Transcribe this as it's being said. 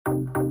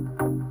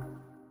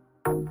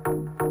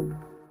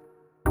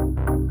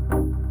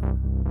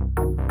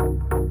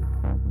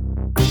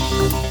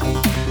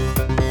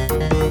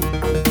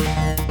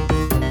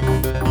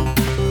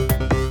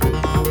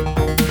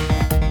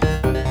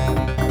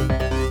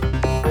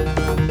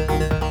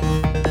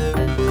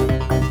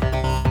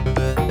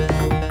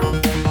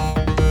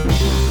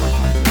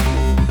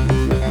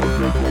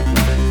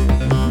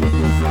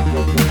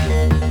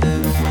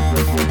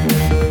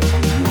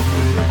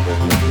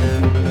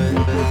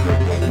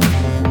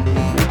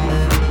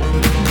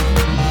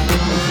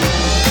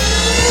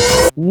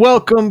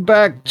Welcome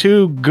back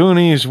to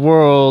Goonies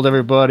World,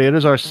 everybody. It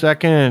is our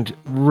second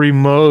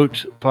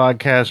remote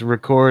podcast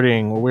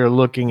recording where we're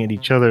looking at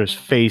each other's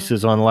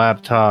faces on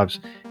laptops.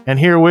 And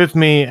here with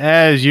me,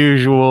 as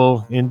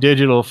usual, in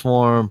digital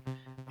form,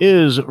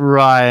 is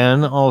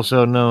Ryan,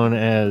 also known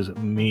as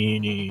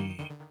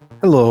Meanie.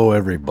 Hello,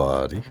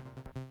 everybody.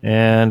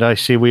 And I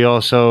see we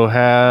also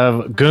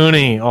have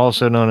Goonie,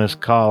 also known as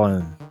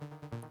Colin.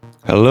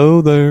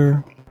 Hello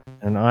there.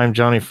 And I'm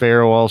Johnny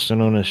Farrow, also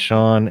known as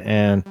Sean.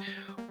 And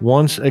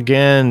once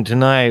again,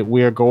 tonight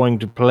we are going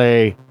to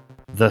play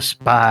the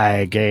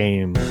Spy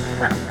Game.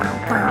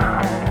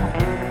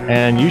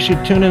 And you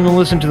should tune in and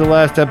listen to the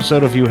last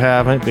episode if you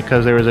haven't,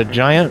 because there was a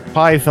giant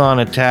python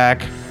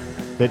attack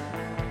that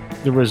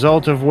the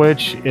result of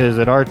which is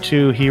that our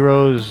two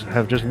heroes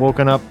have just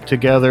woken up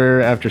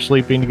together after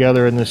sleeping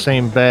together in the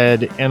same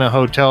bed in a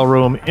hotel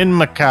room in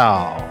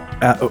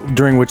Macau.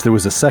 During which there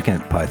was a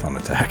second python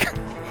attack.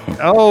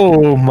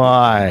 Oh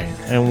my.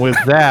 And with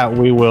that,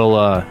 we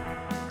will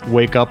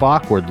wake up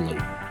awkwardly.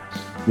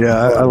 Yeah,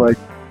 I like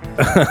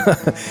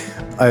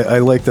I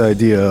like the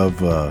idea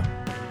of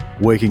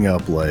waking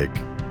up like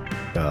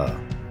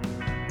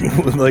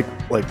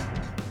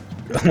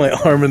my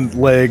arm and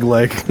leg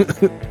like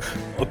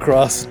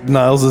across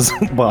Niles's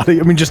body.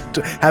 I mean, just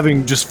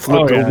having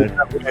flipped over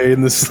that way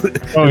in this.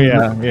 Oh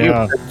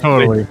yeah,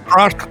 totally.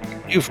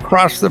 You've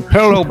crossed the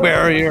pillow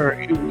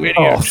barrier, you idiot.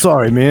 Oh,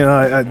 sorry, man.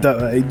 I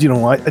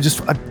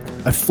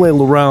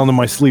flail around in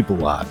my sleep a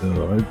lot.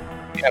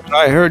 Yes,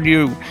 I heard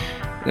you,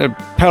 the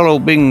pillow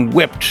being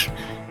whipped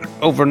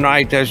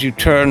overnight as you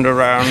turned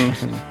around.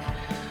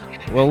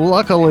 Well,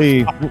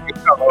 luckily,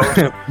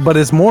 but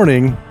it's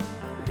morning,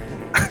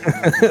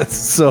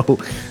 so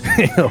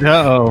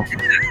uh-oh.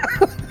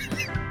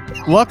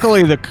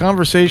 Luckily, the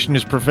conversation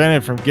is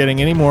prevented from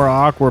getting any more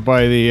awkward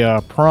by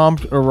the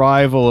prompt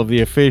arrival of the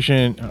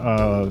efficient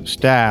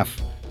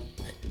staff.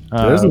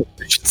 There's an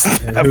efficient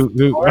staff.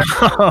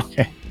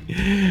 Okay.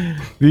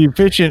 The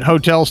efficient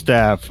hotel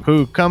staff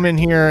who come in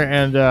here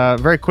and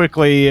very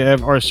quickly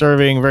are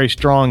serving very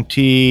strong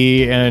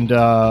tea and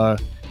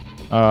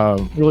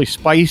really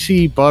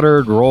spicy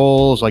buttered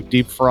rolls, like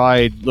deep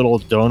fried little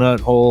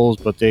donut holes,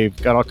 but they've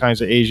got all kinds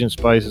of Asian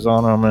spices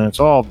on them, and it's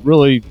all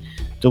really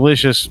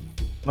delicious.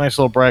 Nice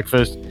little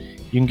breakfast.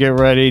 You can get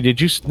ready.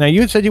 Now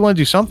you had said you want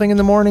to do something in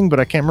the morning, but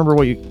I can't remember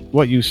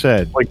what you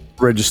said. Like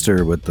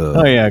register with the.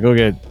 Oh yeah, go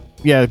get.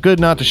 Yeah,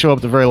 good not to show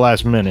up the very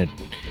last minute.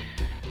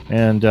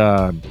 And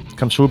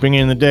come swooping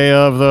in the day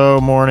of, though,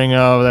 morning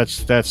of.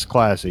 That's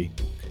classy.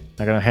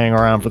 Not gonna hang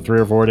around for 3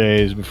 or 4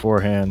 days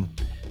beforehand.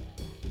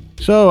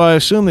 So I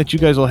assume that you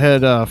guys will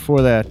head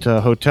for that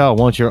hotel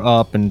once you're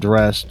up and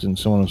dressed and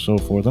so on and so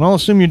forth. And I'll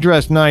assume you're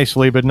dressed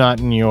nicely, but not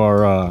in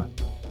your,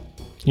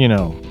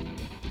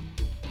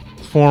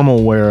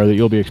 formal wear that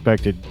you'll be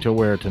expected to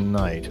wear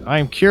tonight.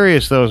 I'm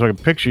curious, though, so I can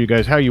picture you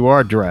guys how you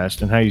are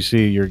dressed and how you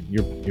see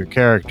your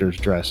characters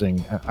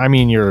dressing. I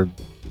mean, your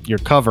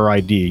cover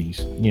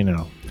IDs.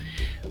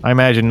 I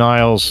imagine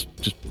Niles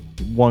just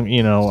one.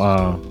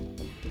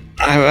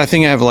 I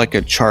think I have like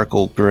a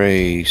charcoal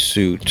gray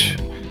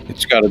suit.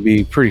 It's got to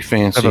be pretty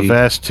fancy. Have a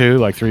vest too,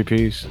 like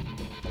 3-piece.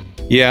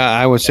 Yeah,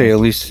 I would say at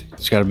least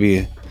it's got to be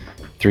a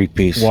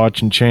 3-piece.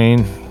 Watch and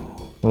chain.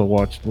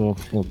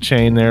 Little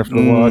chain there for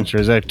the watch,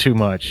 or is that too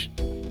much?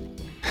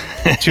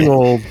 Too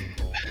old.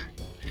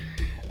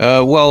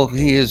 Well,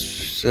 he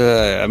is.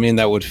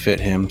 That would fit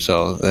him.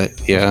 So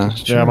yeah.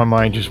 Yeah, my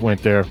mind just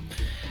went there.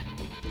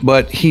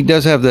 But he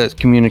does have that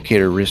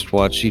communicator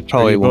wristwatch. He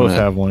probably both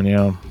have one.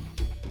 Yeah.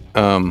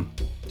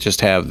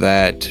 Just have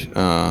that,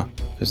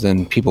 because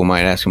then people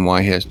might ask him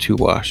why he has 2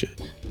 watches.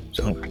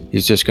 So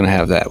he's just gonna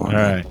have that one.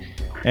 All right.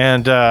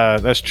 And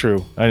that's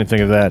true. I didn't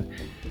think of that.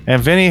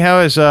 And Vinny,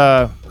 how's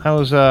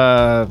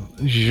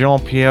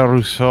Jean-Pierre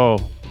Rousseau?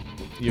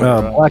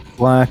 Black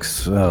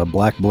slacks,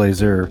 black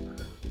blazer,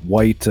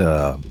 white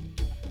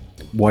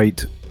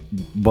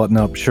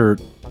button-up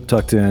shirt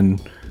tucked in,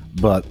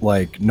 but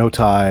like no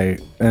tie,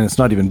 and it's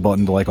not even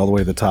buttoned like all the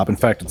way to the top. In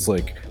fact, it's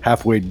like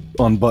halfway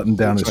unbuttoned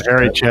down his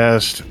hairy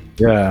chest.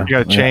 Yeah, you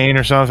got a chain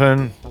or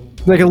something?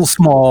 Like a little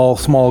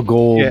small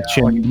gold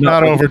chain. Like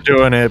not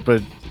overdoing it,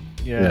 but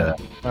yeah.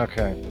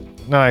 Okay,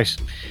 nice.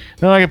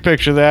 Now I can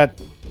picture that.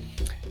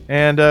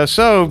 And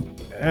so,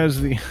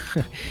 as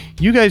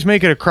you guys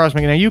make it across,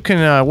 now you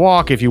can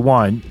walk if you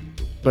want,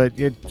 but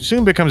it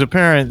soon becomes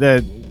apparent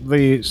that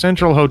the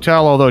Central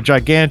Hotel, although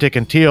gigantic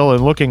and teal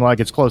and looking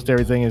like it's close to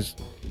everything, is,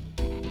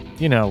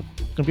 going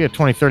to be a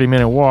 20-30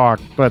 minute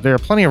walk. But there are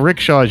plenty of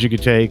rickshaws you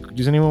could take.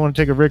 Does anyone want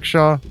to take a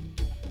rickshaw?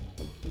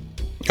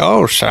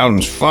 Oh,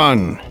 sounds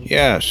fun.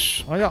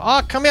 Yes. Oh,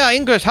 yeah. Come here,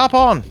 English. Hop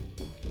on.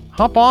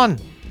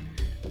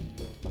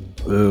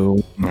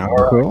 Oh,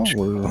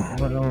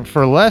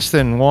 for less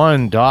than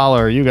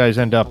 $1, you guys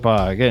end up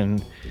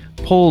getting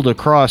pulled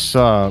across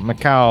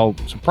Macau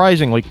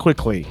surprisingly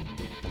quickly.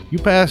 You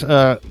pass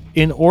an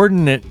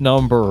inordinate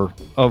number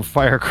of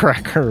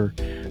firecracker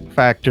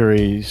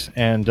factories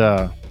and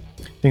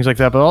things like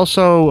that, but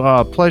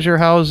also pleasure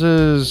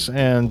houses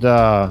and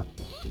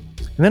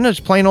And then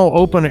there's plain old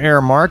open air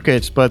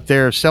markets, but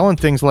they're selling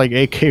things like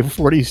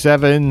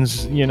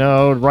AK-47s, you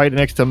know, right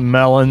next to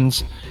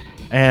melons.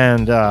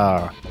 And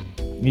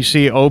you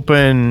see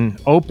open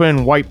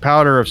white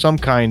powder of some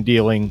kind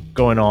dealing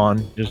going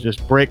on. There's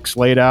just bricks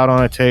laid out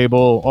on a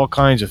table, all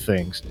kinds of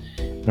things.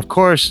 And of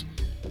course,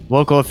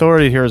 local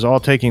authority here is all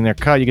taking their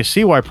cut. You can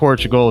see why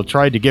Portugal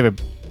tried to give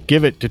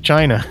it to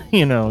China.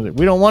 You know,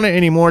 we don't want it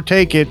anymore,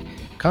 take it.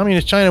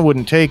 Communist China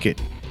wouldn't take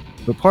it.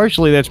 But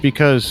partially that's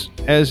because,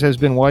 as has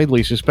been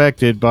widely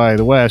suspected by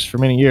the West for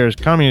many years,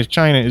 Communist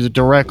China is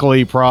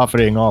directly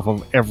profiting off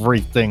of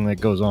everything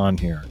that goes on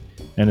here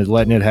and is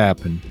letting it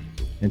happen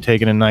and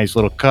taking a nice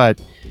little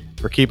cut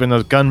for keeping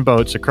those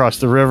gunboats across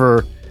the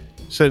river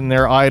sitting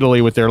there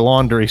idly with their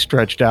laundry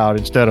stretched out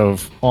instead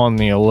of on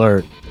the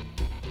alert.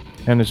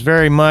 And it's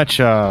very much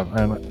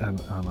kind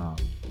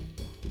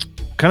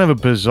of a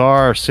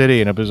bizarre city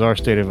and a bizarre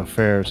state of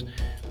affairs.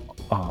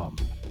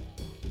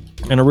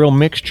 And a real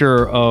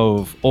mixture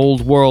of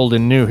old world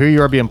and new. Here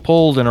you are being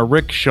pulled in a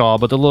rickshaw,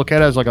 but the little cat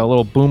has like a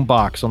little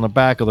boombox on the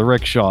back of the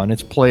rickshaw, and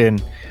it's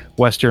playing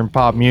Western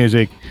pop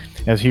music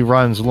as he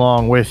runs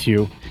along with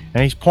you.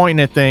 And he's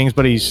pointing at things,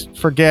 but he's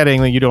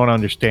forgetting that you don't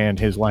understand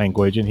his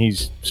language, and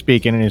he's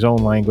speaking in his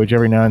own language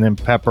every now and then,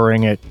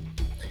 peppering it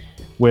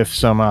with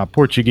some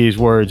Portuguese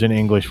words and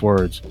English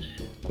words.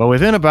 But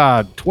within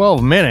about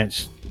 12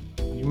 minutes,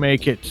 you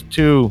make it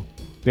to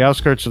the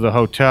outskirts of the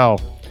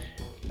hotel,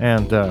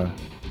 and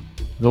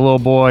the little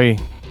boy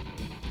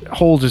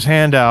holds his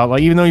hand out.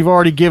 Like, even though you've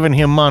already given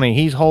him money,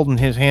 he's holding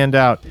his hand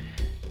out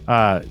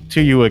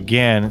to you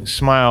again.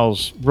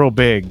 Smiles real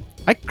big.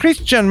 I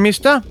Christian,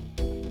 mister.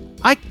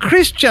 I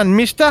Christian,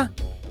 mister.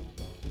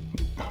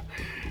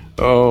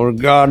 Oh,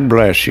 God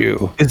bless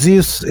you. Is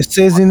this? It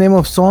says the name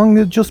of song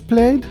you just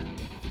played.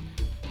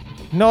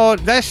 No,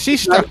 that's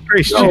sister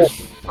Christian.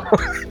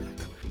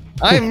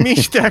 I'm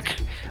mister.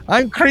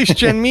 I'm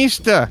Christian,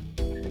 mister.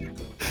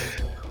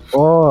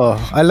 Oh,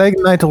 I like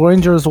Night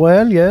Ranger as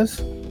well, yes.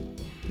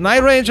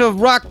 Night Ranger,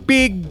 rock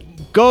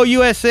big, go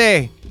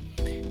USA.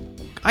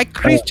 I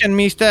Christian,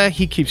 mister.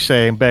 He keeps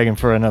saying, begging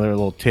for another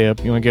little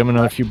tip. You want to give him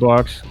another few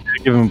bucks?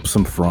 Give him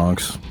some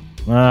francs.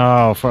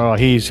 Oh,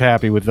 he's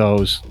happy with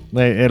those.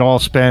 It all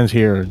spends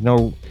here.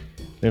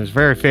 There's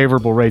very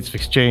favorable rates of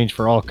exchange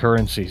for all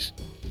currencies.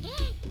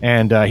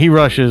 And he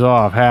rushes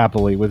off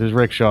happily with his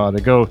rickshaw to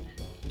go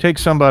take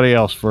somebody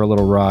else for a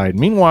little ride.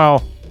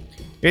 Meanwhile,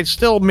 it's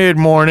still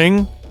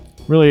mid-morning.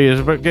 Really is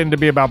getting to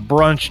be about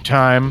brunch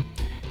time.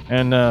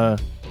 And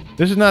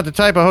this is not the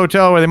type of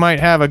hotel where they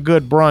might have a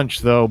good brunch,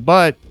 though.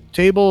 But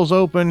tables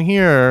open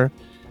here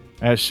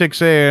at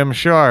 6 a.m.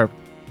 sharp.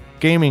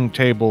 Gaming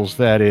tables,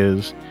 that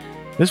is.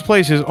 This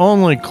place is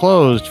only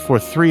closed for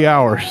 3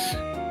 hours.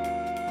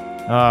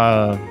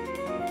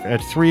 At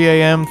 3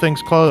 a.m.,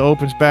 things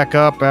opens back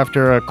up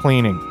after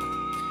cleaning.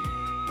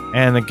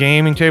 And the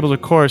gaming tables,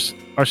 of course,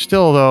 are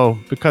still, though,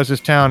 because this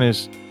town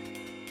is,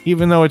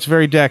 even though it's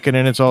very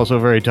decadent, it's also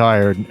very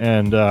tired.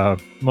 And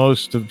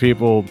most of the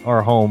people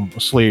are home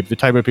asleep, the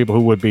type of people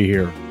who would be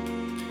here.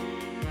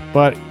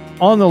 But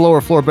on the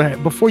lower floor,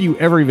 but before you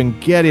ever even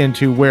get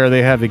into where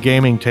they have the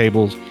gaming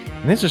tables,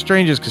 and it's the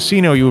strangest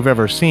casino you've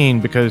ever seen,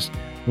 because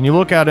when you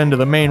look out into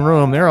the main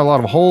room, there are a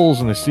lot of holes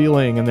in the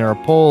ceiling, and there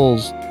are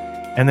poles,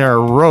 and there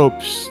are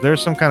ropes.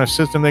 There's some kind of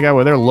system they got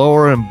where they're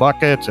lowering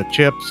buckets of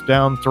chips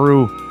down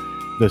through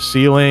the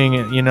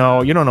ceiling. You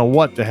know, you don't know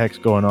what the heck's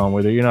going on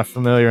with it. You're not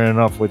familiar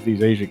enough with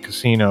these Asian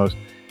casinos.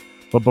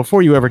 But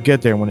before you ever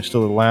get there, when it's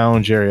still a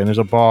lounge area, and there's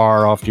a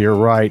bar off to your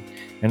right,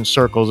 and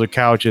circles of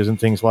couches and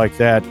things like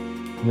that,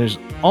 and there's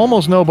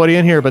almost nobody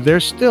in here, but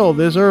there's still,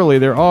 this early,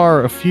 there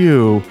are a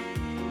few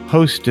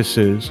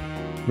hostesses,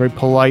 very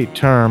polite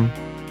term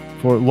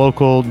for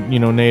local,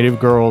 native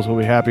girls who will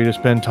be happy to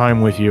spend time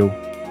with you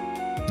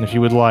if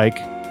you would like,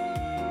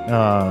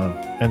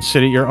 and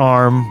sit at your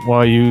arm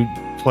while you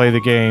play the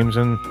games.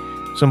 And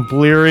some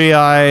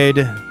bleary-eyed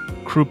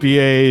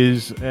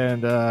croupiers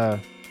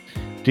and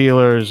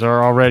dealers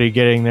are already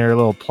getting their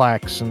little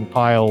plaques and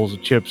piles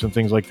of chips and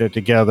things like that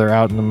together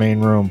out in the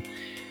main room.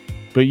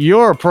 But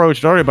you're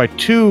approached already by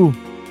two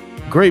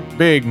great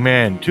big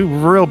men, two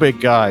real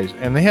big guys,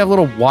 and they have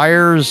little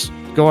wires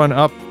going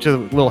up to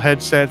little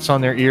headsets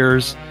on their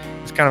ears.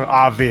 It's kind of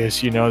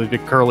obvious, the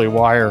big curly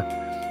wire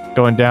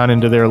going down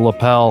into their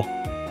lapel.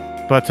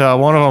 But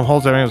one of them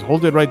holds their hands.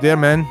 Hold it right there,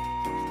 man.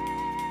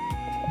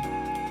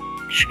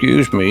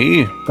 Excuse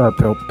me.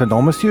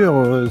 Pardon,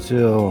 monsieur, is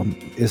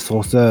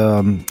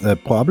there a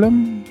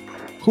problem?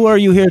 Who are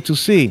you here to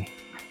see?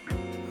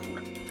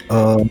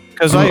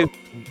 Because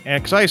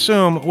I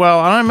assume, well,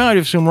 I might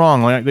assume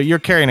wrong, that you're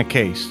carrying a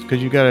case,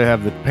 because you got to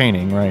have the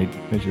painting, right?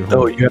 You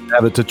have to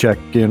have it to check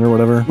in or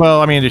whatever?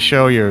 Well, I mean, to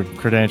show your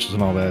credentials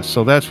and all that.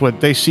 So that's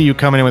what, they see you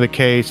coming in with a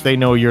case. They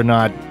know you're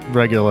not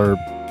regular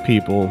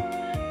people.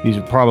 These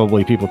are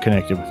probably people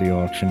connected with the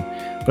auction.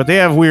 But they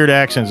have weird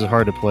accents. It's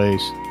hard to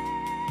place.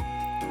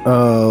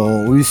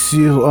 We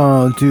see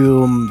you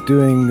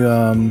doing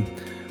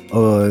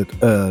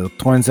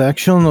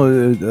transaction,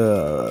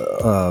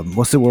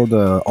 what's the word,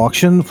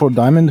 auction for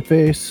Diamond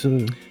Face?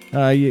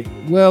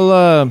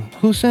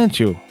 Who sent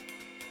you?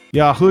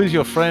 Yeah, who's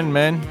your friend,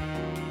 man?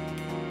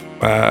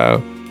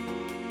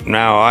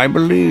 Now I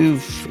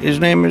believe his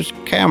name is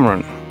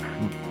Cameron.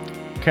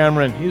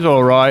 Cameron, he's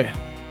all right.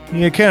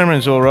 Yeah,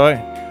 Cameron's all right.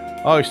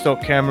 I always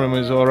thought Cameron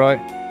was all right.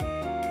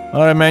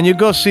 All right, man, you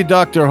go see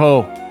Dr.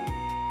 Ho.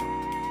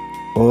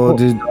 Oh,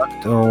 the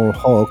doctor.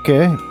 Oh,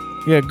 okay.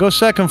 Yeah, go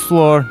second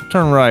floor,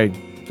 turn right,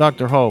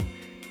 Dr. Ho.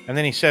 And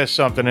then he says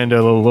something into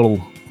the little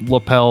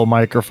lapel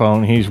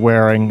microphone he's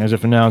wearing as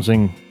if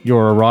announcing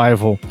your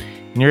arrival.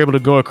 And you're able to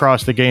go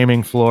across the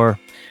gaming floor.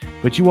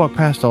 But you walk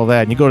past all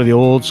that and you go to the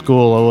old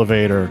school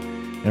elevator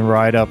and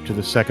ride up to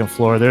the second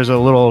floor. There's a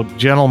little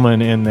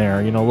gentleman in there,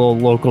 a little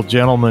local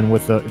gentleman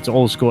with it's an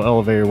old school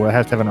elevator where it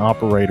has to have an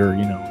operator,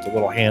 with a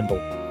little handle.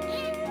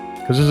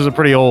 Because this is a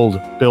pretty old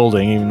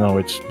building, even though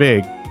it's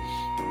big.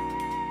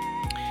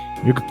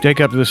 You could take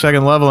up to the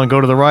second level and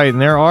go to the right,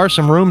 and there are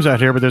some rooms out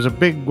here, but there's a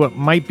big, what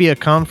might be a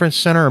conference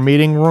center or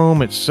meeting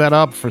room. It's set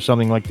up for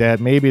something like that.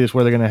 Maybe it's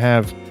where they're going to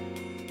have,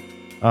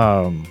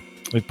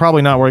 it's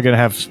probably not where they're going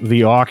to have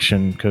the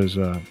auction, because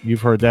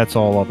you've heard that's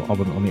all up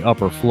on the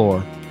upper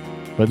floor.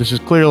 But this is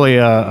clearly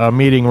a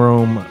meeting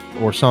room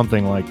or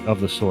something like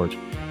of the sort.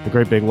 A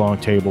great big long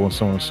table and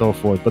so on and so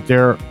forth. But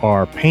there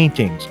are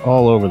paintings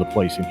all over the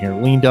place in here,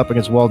 leaned up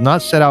against the wall,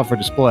 not set out for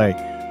display.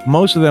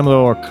 Most of them,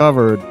 though, are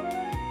covered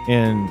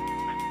in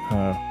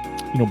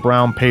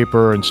brown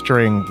paper and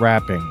string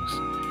wrappings,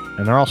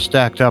 and they're all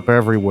stacked up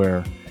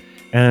everywhere.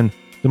 And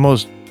the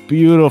most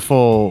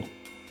beautiful,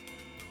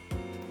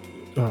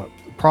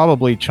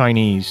 probably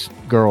Chinese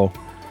girl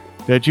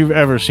that you've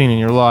ever seen in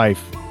your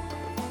life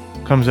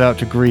comes out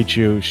to greet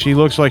you. She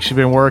looks like she's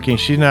been working.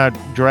 She's not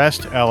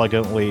dressed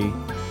elegantly.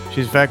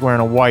 She's in fact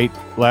wearing a white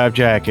lab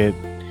jacket.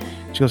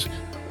 She goes,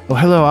 "Oh,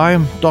 hello, I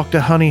am Dr.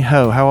 Honey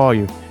Ho. How are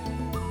you?"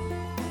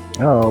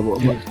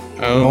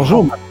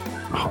 Bonjour.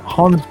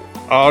 Hans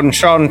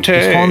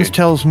Enchanté. Hans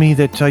tells me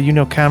that you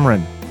know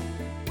Cameron.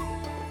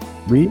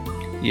 Oui?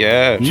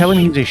 Yeah. Tell him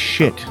he's a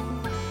shit.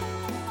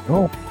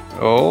 Oh.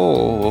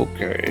 Oh,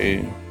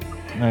 okay.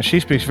 She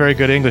speaks very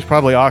good English,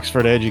 probably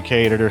Oxford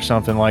educated or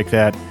something like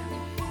that.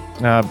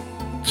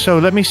 So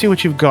let me see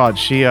what you've got.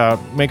 She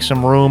makes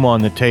some room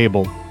on the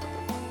table.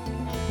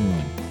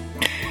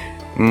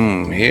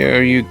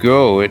 Here you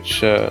go. It's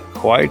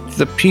quite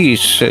the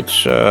piece.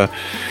 It's,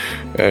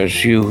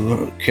 as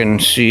you can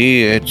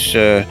see, it's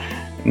a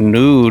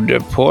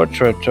nude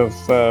portrait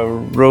of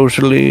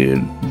Rosalie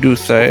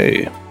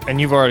Duthay.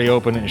 And you've already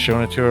opened it and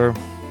shown it to her?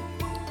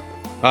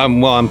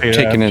 I'm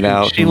taking it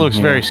out. She looks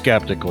very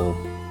skeptical.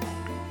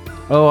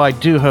 Oh, I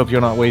do hope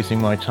you're not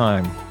wasting my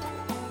time.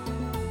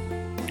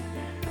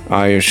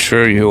 I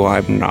assure you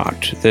I'm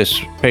not. This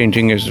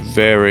painting is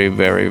very,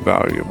 very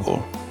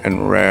valuable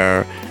and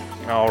rare.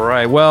 All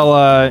right. Well,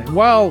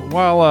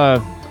 while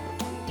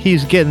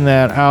he's getting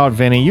that out,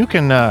 Vinny, you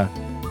can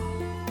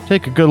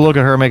take a good look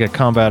at her, make a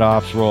combat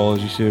ops roll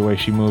as you see the way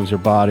she moves her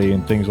body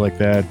and things like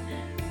that.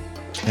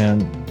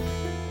 And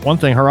one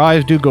thing, her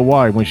eyes do go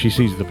wide when she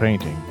sees the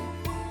painting.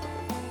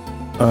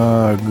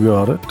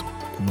 Got it.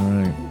 All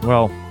right.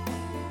 Well,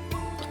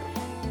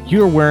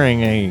 you're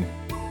wearing a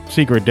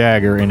secret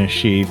dagger in a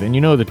sheath, and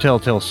you know the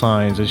telltale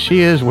signs as she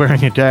is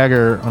wearing a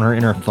dagger on her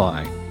inner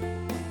thigh.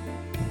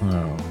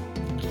 Oh.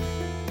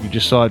 You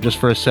just saw it just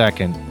for a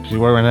second. She's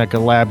wearing like a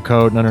lab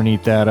coat, and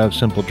underneath that a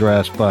simple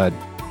dress, but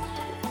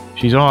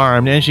she's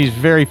armed, and she's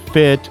very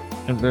fit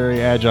and very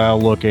agile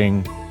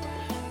looking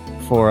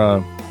for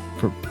a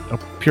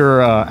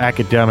pure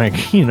academic,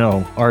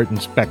 art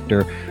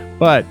inspector.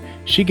 But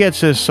she gets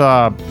this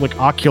like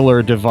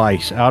ocular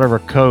device out of her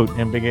coat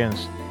and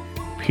begins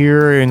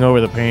peering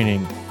over the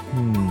painting.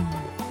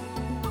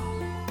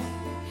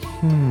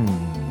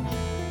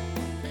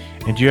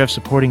 And do you have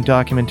supporting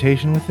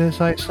documentation with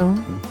this, I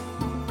assume?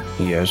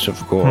 Yes, of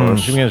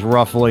course. She begins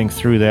ruffling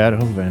through that.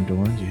 Oh, Van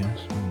Dorn's, yes.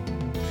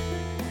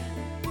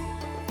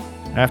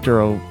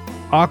 After a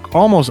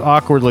almost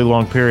awkwardly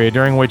long period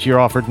during which you're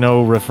offered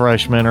no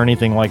refreshment or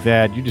anything like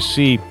that, you just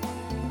see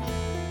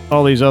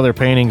all these other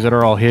paintings that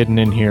are all hidden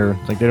in here.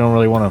 It's like they don't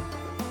really want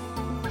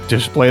to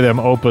display them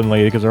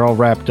openly because they're all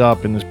wrapped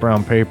up in this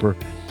brown paper.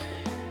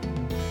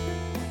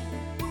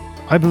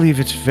 I believe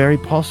it's very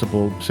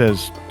possible,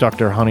 says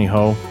Dr.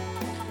 Honeyho,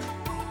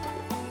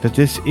 that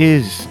this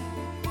is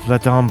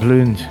Vladimir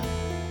Blund.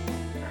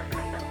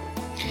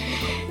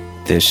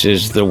 This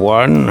is the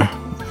one,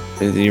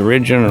 the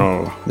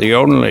original, the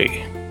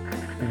only.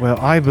 Well,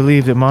 I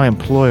believe that my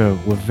employer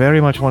will very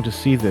much want to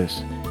see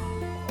this.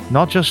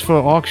 Not just for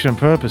auction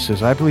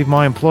purposes. I believe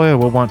my employer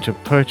will want to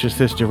purchase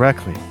this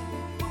directly.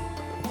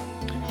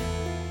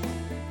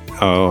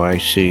 Oh, I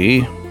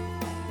see.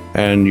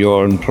 And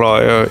your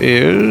employer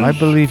is? I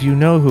believe you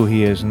know who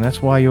he is, and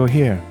that's why you're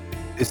here.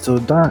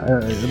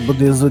 But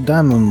there's a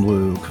diamond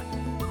loop.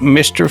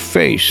 Mr.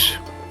 Face.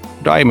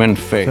 Diamond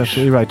Face. That's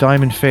absolutely right.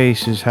 Diamond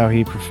Face is how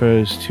he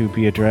prefers to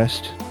be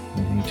addressed.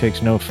 And he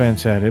takes no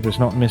offense at it, but it's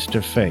not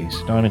Mr. Face.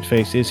 Diamond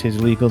Face is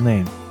his legal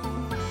name.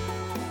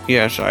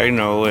 Yes, I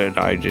know it.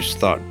 I just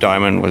thought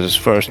Diamond was his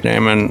first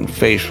name and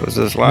Face was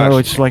his last. No,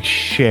 it's like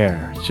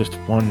share. It's just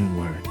one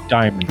word.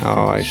 Diamond.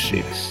 Oh, I Face. see.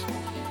 Yes.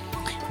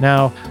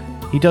 Now,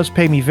 he does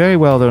pay me very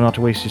well, though, not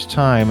to waste his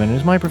time, and it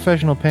is my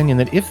professional opinion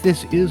that if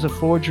this is a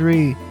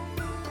forgery,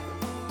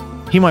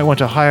 he might want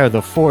to hire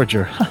the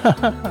forger.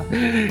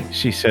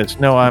 She says,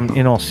 no, I'm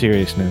in all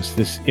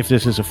seriousness. If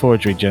this is a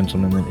forgery,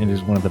 gentlemen, then it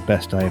is one of the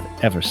best I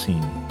have ever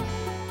seen.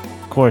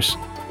 Of course,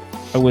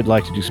 I would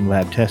like to do some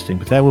lab testing,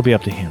 but that will be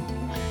up to him.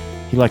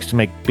 He likes to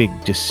make big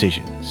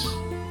decisions.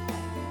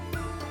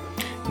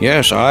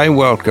 Yes, I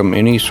welcome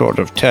any sort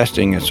of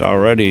testing. It's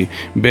already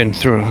been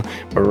through a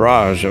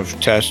barrage of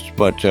tests,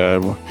 but, I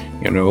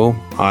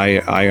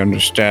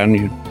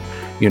understand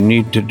you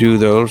need to do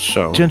those,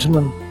 so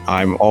Gentlemen,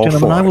 I'm all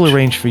for I will it.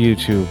 arrange for you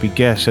to be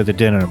guests at the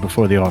dinner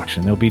before the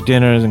auction. There'll be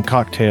dinners and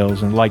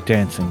cocktails and light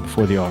dancing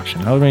before the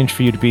auction. I'll arrange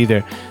for you to be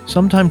there.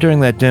 Sometime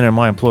during that dinner,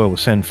 my employer will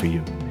send for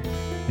you,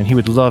 and he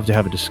would love to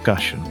have a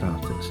discussion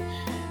about this.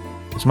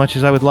 As much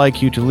as I would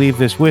like you to leave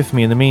this with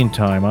me in the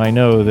meantime, I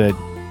know that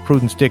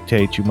prudence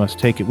dictates you must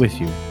take it with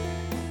you.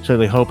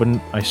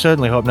 I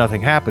certainly hope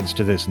nothing happens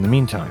to this in the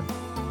meantime.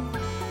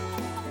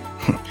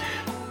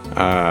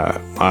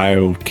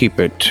 I'll keep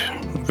it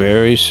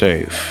very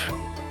safe.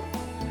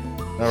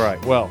 All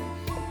right. Well,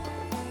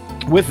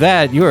 with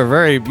that, you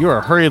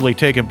are hurriedly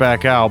taken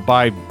back out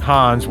by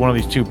Hans, one of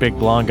these two big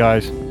blonde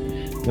guys.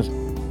 Says,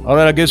 all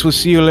right, I guess we'll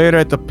see you later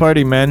at the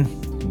party, men.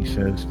 He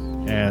says,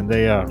 and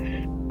they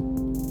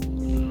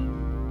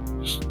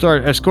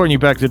start escorting you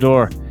back to the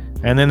door,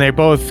 and then they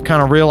both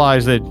kind of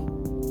realize that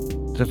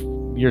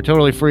you're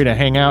totally free to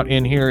hang out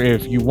in here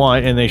if you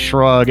want, and they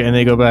shrug and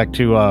they go back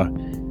to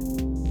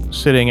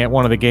sitting at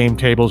one of the game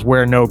tables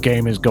where no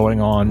game is going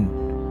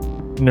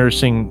on,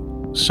 nursing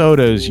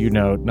sodas,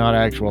 not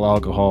actual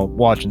alcohol,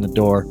 watching the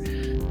door.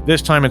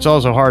 This time it's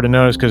also hard to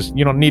notice because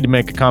you don't need to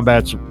make a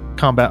combat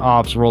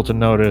ops roll to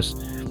notice,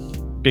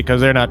 because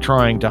they're not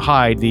trying to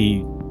hide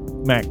the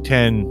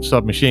MAC-10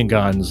 submachine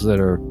guns that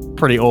are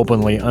pretty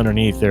openly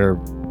underneath their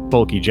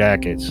bulky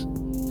jackets.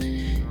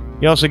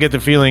 You also get the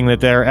feeling that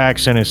their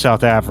accent is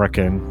South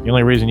African. The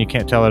only reason you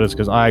can't tell it is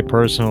because I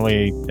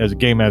personally, as a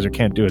game master,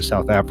 can't do a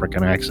South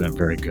African accent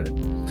very good.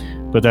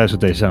 But that's what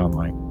they sound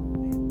like.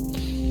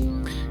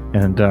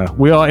 And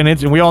we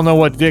all know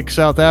what dick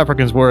South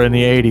Africans were in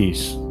the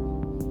 80s.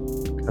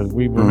 Because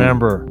we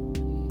remember.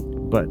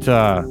 But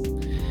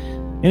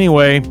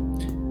anyway,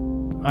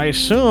 I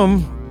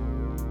assume,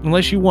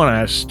 unless you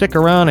want to stick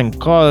around and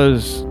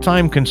cause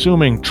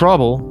time-consuming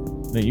trouble,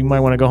 that you might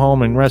want to go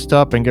home and rest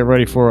up and get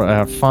ready for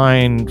a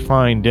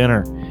fine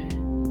dinner.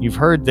 You've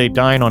heard they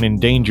dine on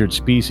endangered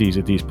species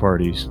at these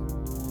parties.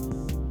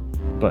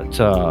 But,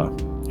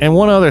 and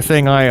one other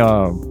thing I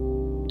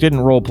didn't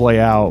roleplay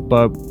out,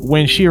 but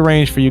when she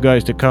arranged for you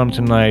guys to come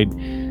tonight,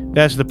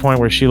 that's the point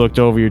where she looked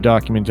over your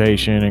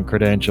documentation and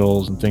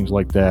credentials and things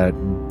like that.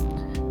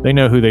 And they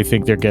know who they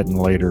think they're getting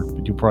later,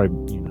 but you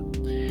probably,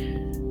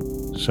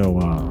 So,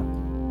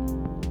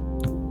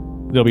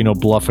 there'll be no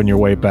bluffing your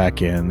way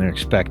back in. They're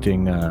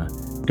expecting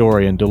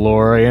Dorian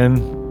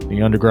DeLorean,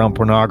 the underground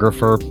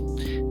pornographer,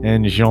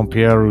 and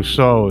Jean-Pierre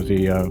Rousseau,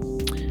 the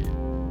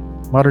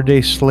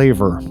modern-day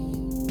slaver,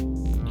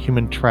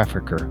 human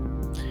trafficker.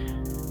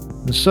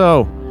 And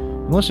so,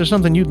 unless there's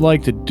something you'd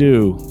like to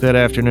do that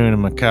afternoon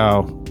in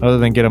Macau, other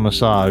than get a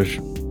massage,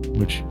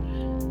 which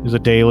is a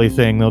daily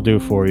thing they'll do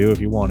for you if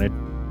you wanted.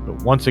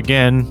 But once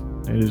again,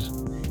 it is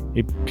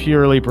a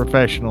purely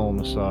professional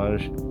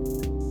massage.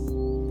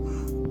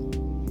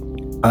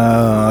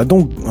 I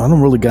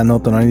don't really got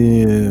nothing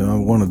I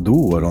want to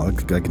do.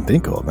 I can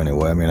think of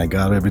anyway. I mean, I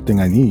got everything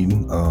I need,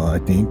 I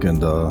think,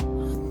 and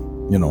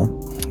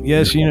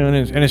Yes, and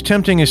as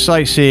tempting as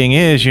sightseeing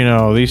is,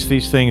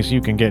 these things,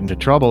 you can get into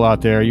trouble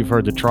out there. You've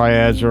heard the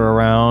triads are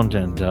around,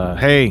 and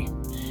hey,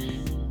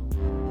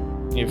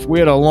 if we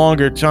had a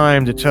longer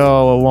time to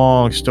tell a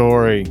long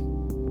story,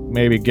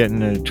 maybe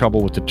getting into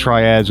trouble with the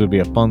triads would be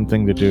a fun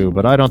thing to do,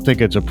 but I don't think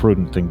it's a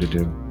prudent thing to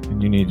do,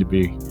 and you need to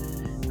be...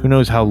 Who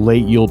knows how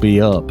late you'll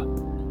be up.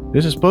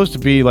 This is supposed to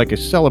be like a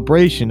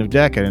celebration of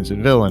decadence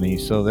and villainy,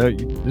 so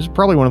this is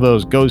probably one of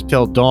those goes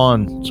till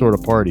dawn sort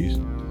of parties.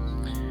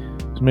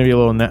 So maybe a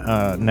little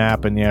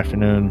nap in the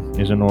afternoon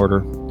is in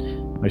order.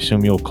 I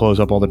assume you'll close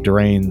up all the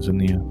drains in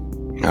the...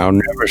 I'll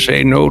never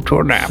say no to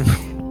a nap.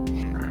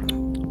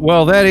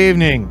 Well, that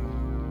evening,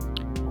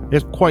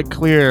 it's quite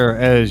clear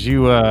as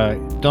you,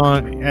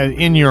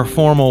 in your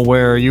formal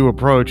wear, you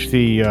approach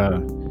the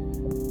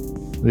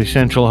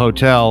Central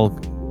Hotel.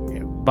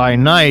 By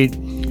night,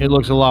 it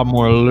looks a lot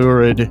more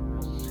lurid,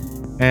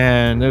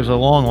 and there's a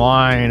long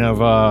line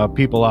of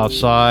people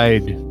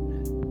outside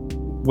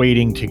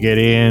waiting to get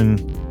in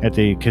at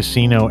the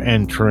casino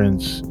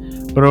entrance.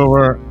 But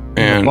over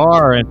in the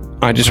bar, and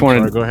I just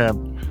wanted. Go ahead.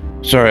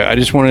 Sorry, I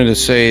just wanted to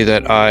say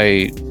that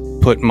I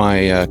put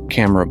my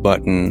camera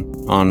button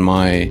on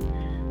my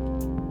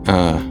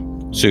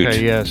suit.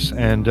 Okay, yes,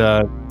 and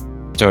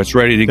so it's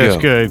ready to go.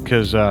 That's good,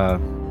 because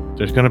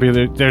there's going to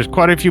be there's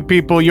quite a few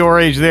people your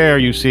age there,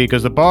 you see,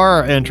 because the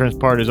bar entrance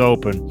part is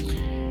open,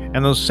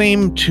 And those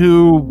same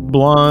two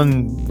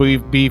blonde,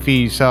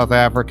 beefy South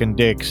African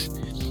dicks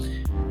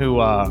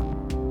who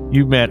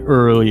you met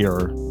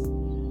earlier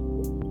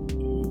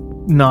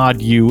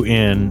nod you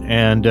in,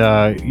 and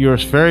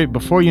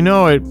before you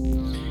know it,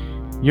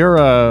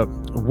 you're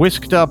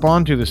whisked up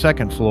onto the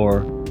second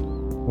floor.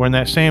 We're in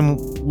that same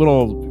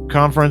little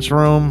conference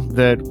room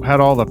that had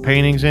all the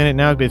paintings in it.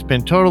 Now it's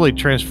been totally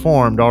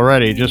transformed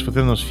already, just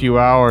within those few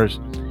hours,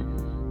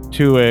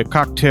 to a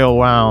cocktail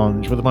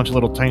lounge with a bunch of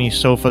little tiny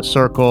sofa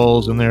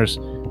circles, and there's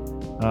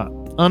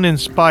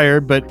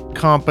uninspired but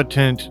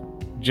competent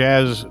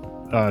jazz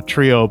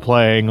trio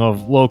playing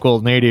of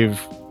local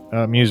native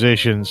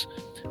musicians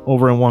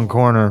over in one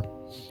corner.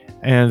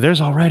 And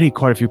there's already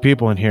quite a few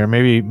people in here,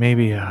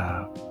 maybe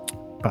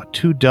about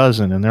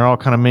 24, and they're all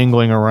kind of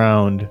mingling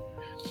around.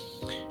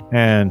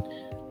 And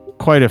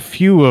quite a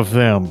few of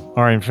them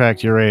are, in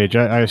fact, your age.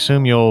 I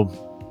assume you'll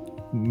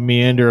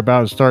meander about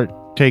and start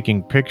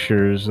taking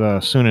pictures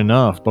soon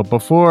enough. But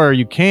before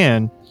you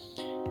can,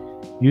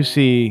 you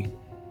see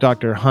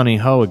Dr. Honey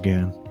Ho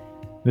again.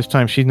 This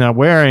time she's not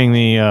wearing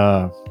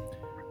the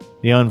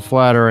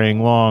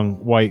unflattering long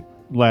white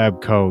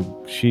lab coat.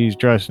 She's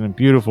dressed in a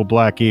beautiful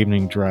black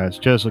evening dress.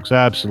 Just looks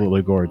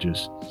absolutely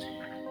gorgeous.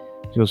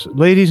 She goes,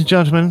 "Ladies and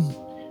gentlemen,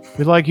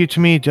 we'd like you to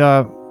meet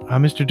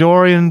Mr.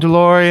 Dorian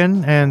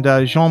DeLorean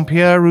and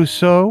Jean-Pierre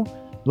Rousseau,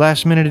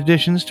 last-minute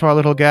additions to our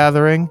little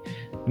gathering."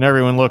 And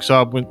everyone looks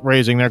up,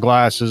 raising their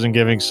glasses and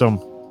giving some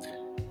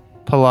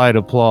polite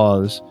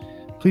applause.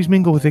 "Please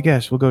mingle with the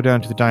guests. We'll go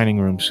down to the dining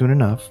room soon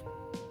enough."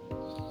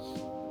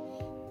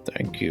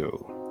 Thank you.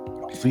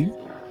 See?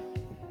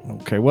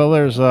 Okay, well,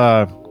 there's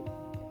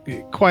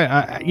quite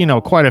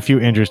a few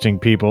interesting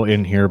people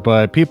in here,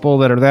 but people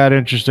that are that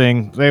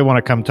interesting, they want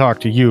to come talk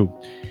to you.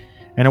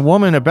 And a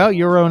woman about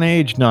your own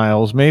age,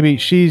 Niles,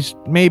 she's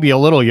maybe a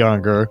little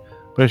younger,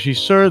 but she's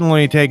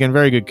certainly taken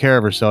very good care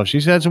of herself.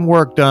 She's had some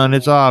work done,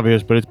 it's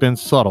obvious, but it's been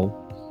subtle.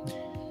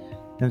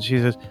 And she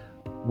says,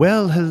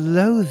 "Well,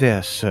 hello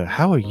there, sir.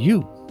 How are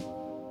you?"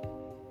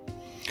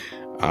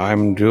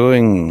 I'm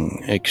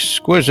doing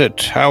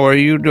exquisite. How are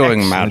you doing,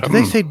 Excellent. madam?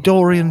 Did they say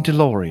Dorian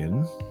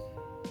DeLorean?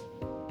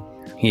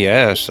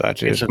 Yes,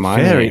 that is It's a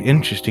my very name.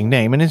 interesting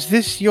name. And is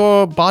this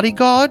your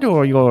bodyguard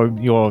or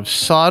your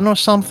son or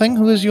something?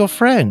 Who is your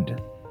friend?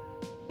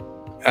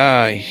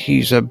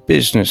 He's a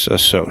business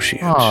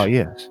associate. Ah,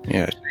 yes.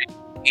 Yes.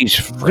 He's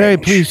French. Very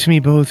pleased to meet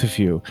both of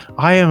you.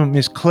 I am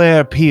Miss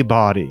Claire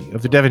Peabody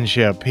of the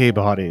Devonshire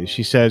Peabody.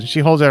 She says, she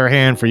holds out her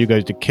hand for you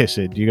guys to kiss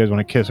it. Do you guys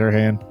want to kiss her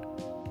hand?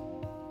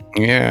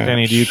 Yeah.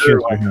 Penny, do you sure.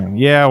 kiss her hand?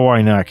 Yeah,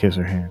 why not kiss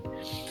her hand?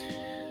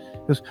 She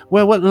goes,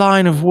 "Well, what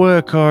line of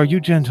work are you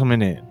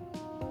gentlemen in?"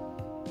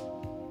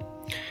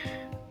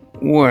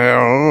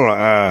 Well,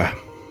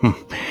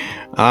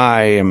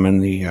 I am in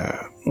the,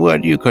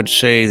 what you could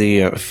say,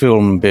 the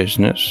film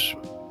business.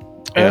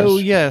 Yes. Oh,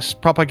 yes.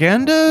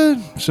 Propaganda?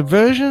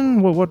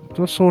 Subversion?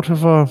 What sort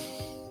of...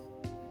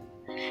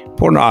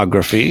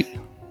 Pornography.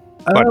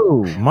 But,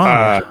 Oh,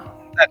 my.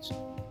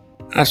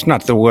 That's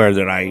not the word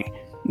that I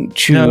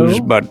choose,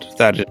 No? but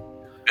that has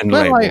been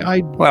Well, labeled.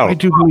 I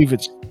do believe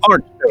it's...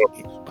 art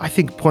films. I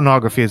think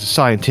pornography is a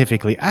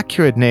scientifically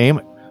accurate name.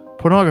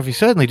 Pornography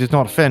certainly does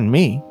not offend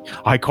me.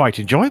 I quite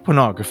enjoy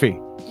pornography,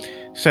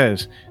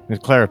 says Miss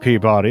Clara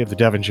Peabody of the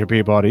Devonshire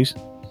Peabodys.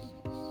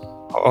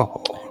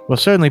 Oh, Well,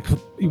 certainly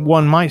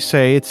one might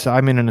say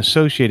I'm in an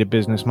associated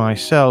business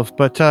myself,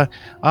 but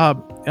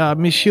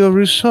Monsieur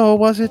Rousseau,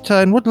 was it?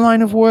 And what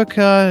line of work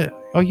are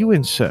you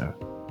in, sir?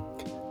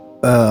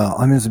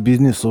 I'm in the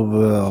business of.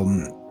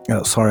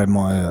 Sorry,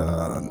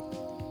 my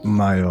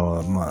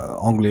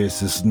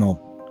English is not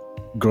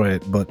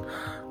great, but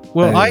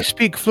Well, I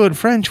speak fluent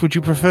French. Would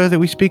you prefer that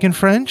we speak in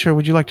French, or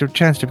would you like a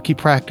chance to keep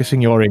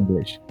practicing your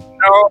English?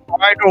 no,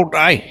 I don't.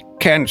 I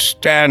can't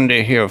stand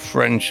to hear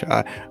French.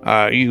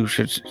 You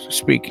should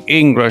speak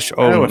English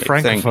only. Oh, a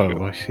Thank francophone.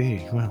 you. I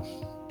see.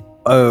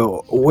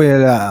 Well,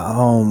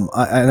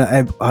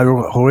 I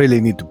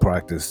really need to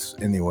practice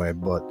anyway.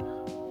 But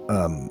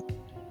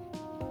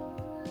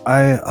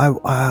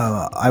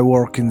I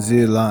work in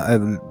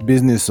the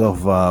business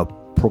of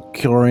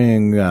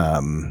procuring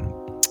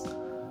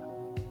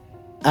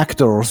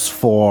actors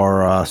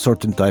for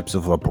certain types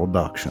of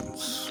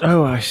productions.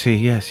 oh, I see.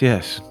 Yes,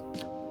 yes.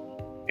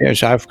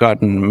 Yes, I've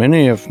gotten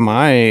many of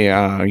my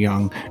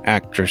young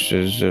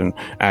actresses and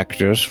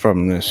actors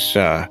from this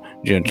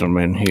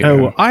gentleman here.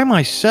 Oh, I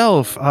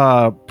myself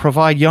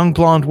provide young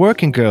blonde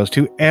working girls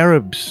to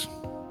Arabs.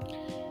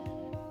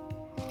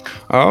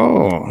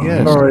 Oh,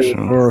 Yes. Very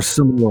similar.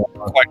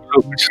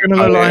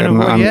 Similar line of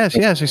work. I'm- Yes,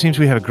 yes. It seems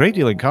we have a great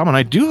deal in common.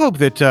 I do hope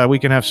that we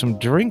can have some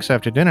drinks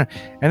after dinner.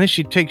 And then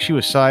she takes you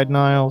aside,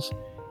 Niles,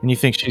 and you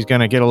think she's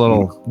going to get a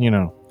little,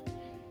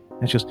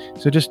 And she goes,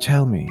 "So just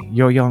tell me,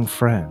 your young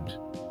friend,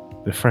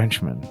 the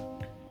Frenchman,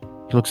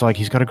 he looks like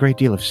he's got a great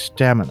deal of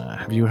stamina.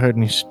 Have you heard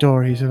any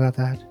stories about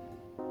that?"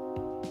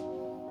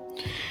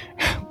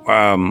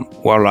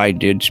 Well, I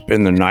did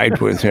spend the night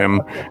with him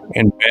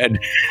in bed.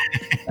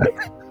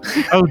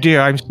 Oh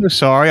dear, I'm so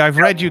sorry. I've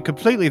read you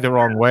completely the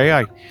wrong way.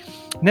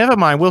 Never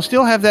mind. We'll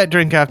still have that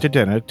drink after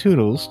dinner.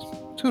 Toodles.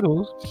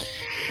 Toodles.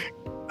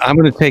 I'm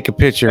going to take a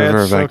picture of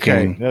her if I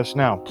okay. can. Yes,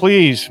 now.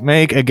 Please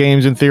make a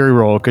games in theory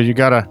roll because you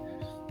got to,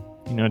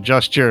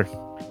 adjust your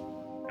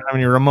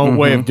remote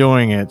way of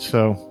doing it.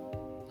 So.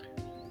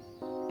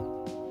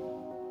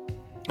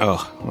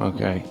 Oh,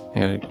 okay.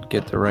 Had to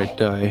get the right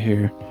die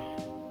here.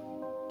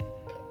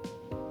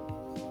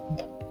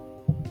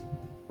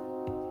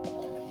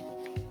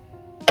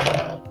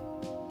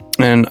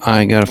 And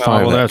I got a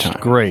 5 that that's time.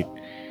 Great.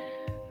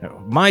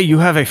 You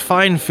have a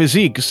fine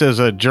physique, says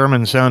a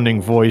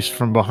German-sounding voice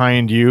from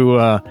behind you,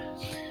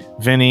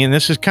 Vinny. And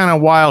this is kind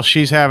of while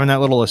she's having that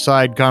little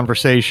aside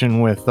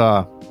conversation with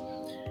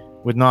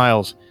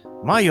Niles.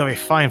 You have a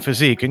fine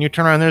physique. And you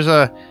turn around, there's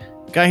a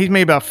guy, he's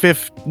maybe about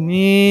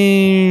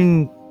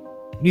 15...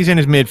 He's in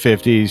his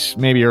mid-50s,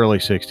 maybe early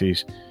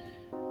 60s.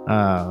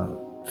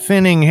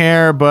 Thinning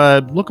hair,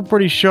 but looking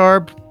pretty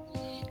sharp.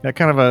 Got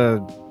kind of a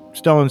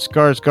Stellan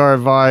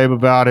Skarsgård vibe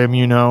about him,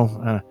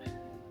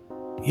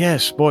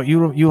 Yes, boy,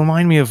 you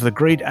remind me of the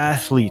great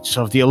athletes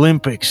of the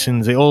Olympics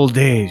in the old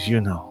days,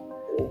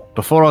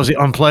 before all the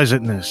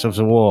unpleasantness of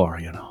the war,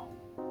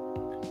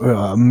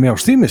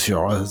 Merci,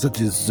 monsieur.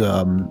 That is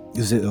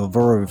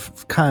very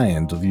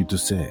kind of you to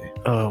say.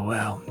 Oh,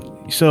 well,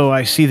 so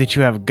I see that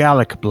you have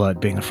Gallic blood,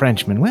 being a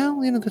Frenchman.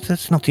 Well,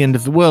 that's not the end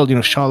of the world.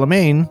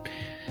 Charlemagne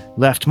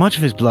left much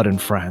of his blood in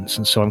France,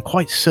 and so I'm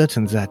quite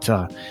certain that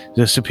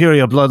the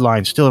superior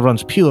bloodline still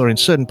runs pure in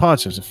certain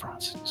parts of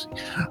France.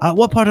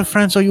 What part of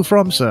France are you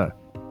from, sir?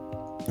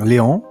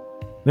 Lyon.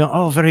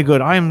 Oh, very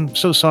good. I'm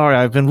so sorry.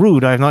 I've been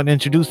rude. I have not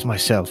introduced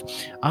myself.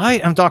 I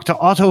am Dr.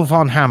 Otto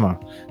von Hammer,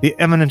 the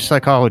eminent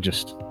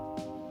psychologist.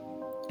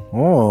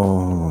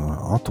 Oh,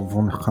 Otto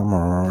von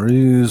Hammer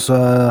is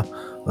a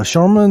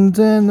Sherman,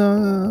 then,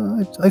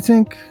 I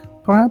think,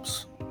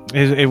 perhaps?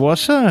 It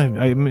was, sir?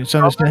 I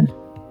misunderstand.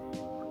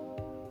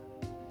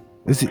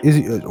 Is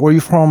he, or are you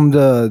from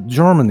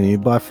Germany?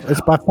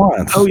 It's by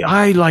France. Oh,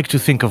 I like to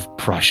think of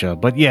Prussia,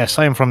 but yes,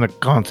 I am from the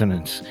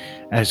continent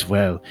as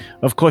well.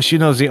 Of course,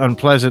 the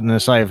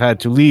unpleasantness I have had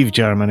to leave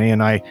Germany,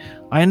 and I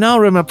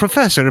now am a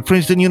professor at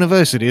Princeton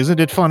University. Isn't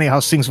it funny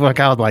how things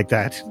work out like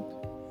that?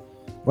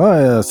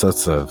 Well, yes,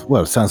 that's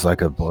sounds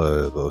like it'd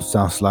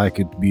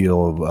be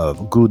a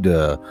good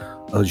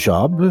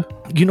job.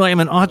 I am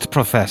an art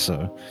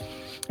professor,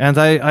 and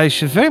I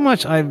should very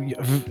much.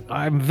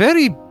 I'm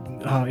very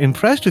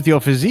impressed with your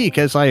physique,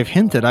 as I have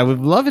hinted. I would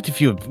love it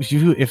if you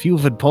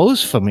would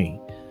pose for me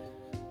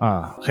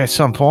at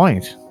some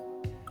point.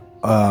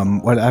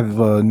 Well, I've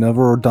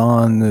never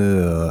done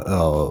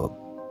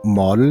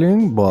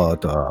modeling,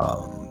 but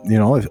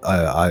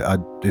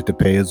if the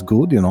pay is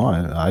good,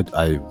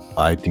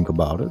 I think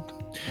about it.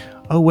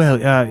 Oh well,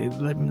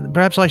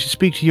 perhaps I should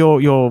speak to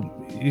your.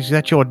 Is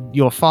that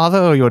your father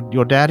or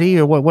your daddy,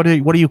 or what are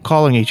you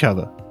calling each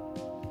other?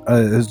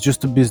 It's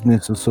just a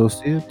business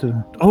associate.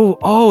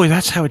 Oh,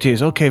 that's how it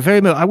is. Okay, very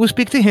well. I will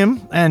speak to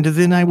him, and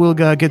then I will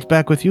get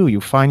back with you.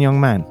 You fine young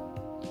man.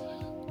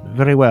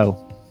 Very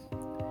well.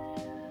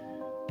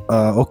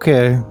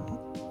 Okay.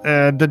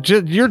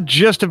 You're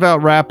just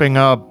about wrapping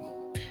up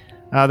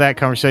that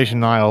conversation,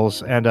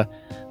 Niles. And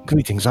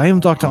greetings. I am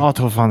Dr.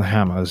 Otto von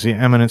Hammer, the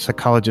eminent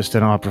psychologist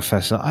and art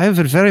professor. I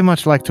would very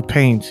much like to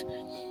paint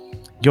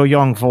your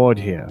young Vord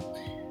here,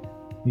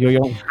 your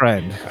young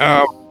friend.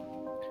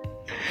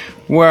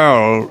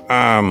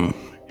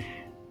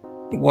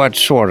 What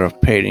sort of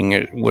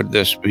painting would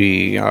this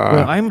be?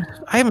 Well, I'm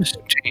a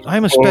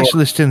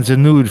specialist in the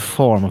nude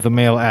form of the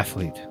male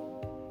athlete.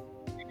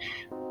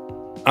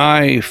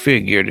 I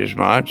figured as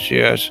much,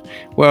 yes.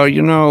 Well,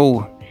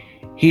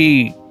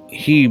 he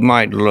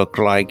might look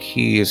like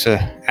he is an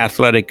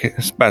athletic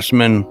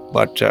specimen,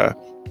 but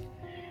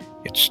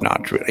it's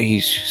not really.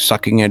 He's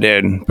sucking it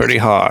in pretty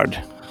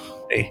hard.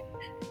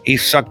 He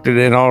sucked it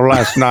in all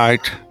last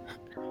night.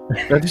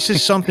 This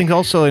is something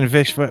also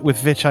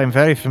with which I'm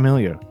very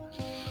familiar,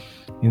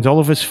 in all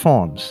of its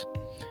forms.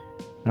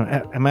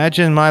 Now,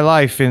 imagine my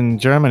life in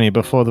Germany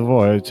before the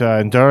war.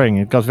 During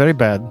it got very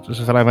bad. This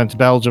is when I went to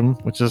Belgium,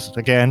 which is,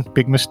 again,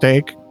 big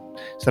mistake.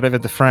 Instead I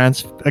went to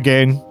France,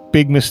 again,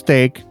 big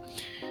mistake.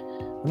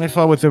 And I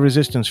fought with the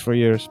resistance for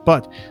years.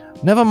 But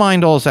never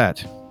mind all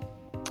that.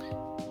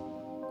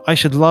 I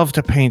should love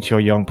to paint your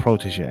young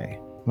protege.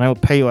 And I will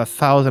pay you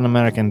 $1,000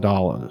 American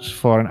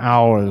for an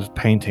hour's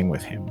painting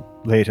with him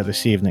later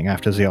this evening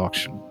after the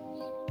auction.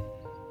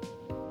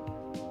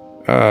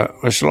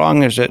 As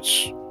long as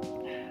it's...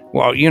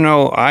 Well,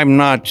 I'm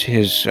not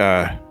his...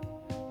 I'm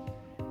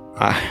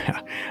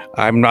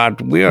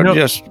not... We are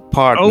just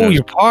partners. Oh,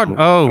 you're partner.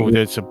 Oh,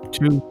 it's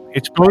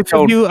both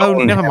of you?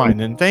 Oh, never mind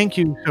then. Thank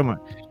you so much.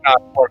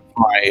 Not work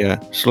my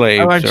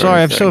slaves. Oh, I'm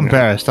sorry. I'm so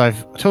embarrassed.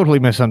 I've totally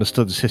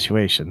misunderstood the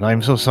situation.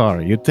 I'm so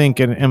sorry. You'd think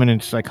an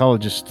eminent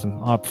psychologist and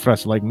art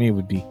professor like me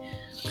would be...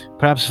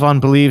 Perhaps one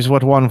believes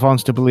what one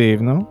wants to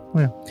believe, no?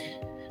 Yeah.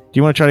 Do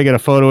you want to try to get a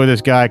photo of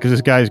this guy? Because this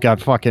guy's got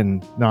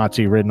fucking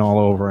Nazi written all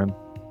over him.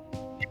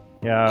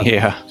 Yeah.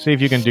 Yeah. See if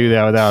you can do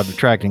that without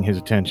attracting his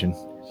attention.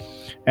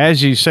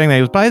 as he's saying that,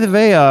 he goes, by the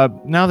way,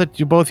 now that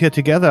you're both here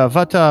together,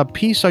 what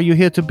piece are you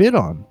here to bid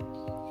on?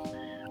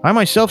 I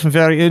myself am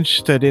very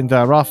interested in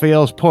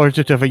Raphael's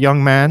portrait of a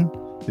young man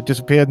that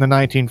disappeared in the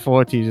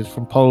 1940s. It's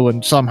from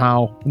Poland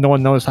somehow. No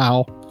one knows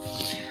how.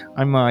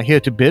 I'm here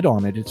to bid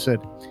on it. It's a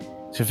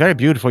very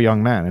beautiful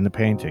young man in the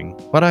painting.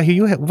 What are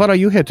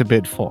you here to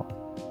bid for?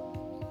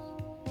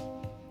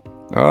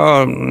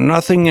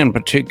 Nothing in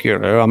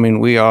particular. I mean,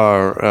 we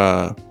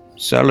are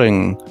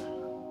selling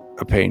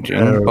a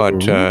painting,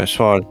 but as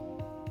far as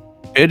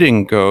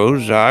bidding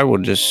goes, I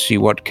will just see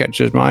what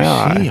catches my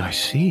eye. I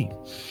see.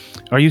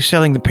 Are you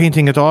selling the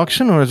painting at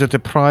auction, or is it a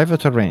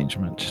private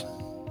arrangement?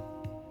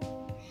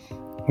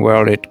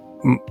 Well, it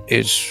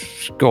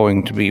is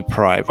going to be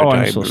private,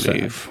 I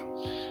believe.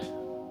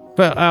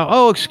 But,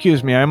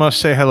 excuse me, I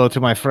must say hello to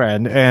my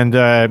friend.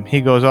 And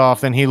he goes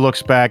off, and he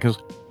looks back and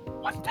goes,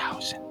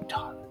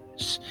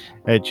 $1,000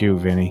 at you,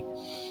 Vinny.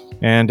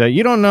 And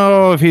you don't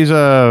know if he's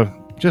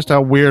just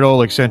a weird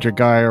old eccentric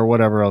guy or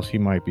whatever else he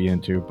might be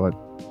into, but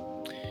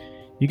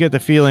you get the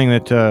feeling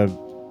that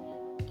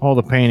all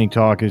the painting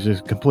talk is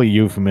just complete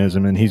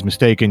euphemism, and he's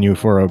mistaken you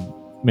for a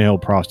male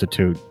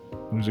prostitute.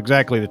 Who's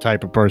exactly the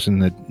type of person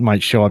that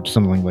might show up to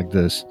something like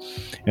this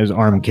as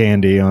arm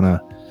candy on a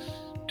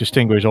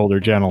distinguished older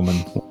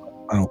gentleman.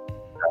 Oh,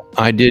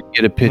 I did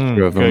get a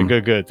picture of him.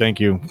 Good. Thank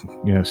you.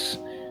 Yes.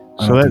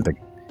 So that they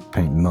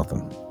paint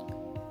nothing.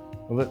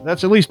 Well,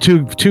 that's at least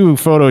two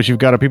photos you've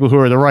got of people who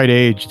are the right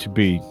age to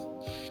be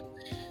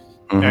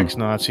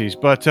ex-Nazis.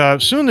 But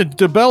soon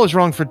the bell is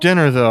rung for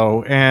dinner,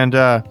 though, and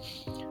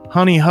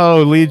Honey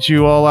Ho leads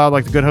you all out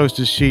like the good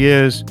hostess she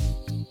is.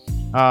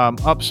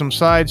 Up some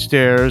side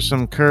stairs,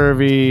 some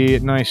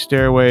curvy, nice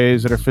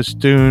stairways that are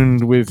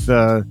festooned with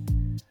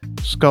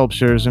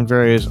sculptures and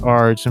various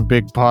arts and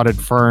big potted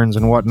ferns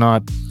and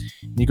whatnot.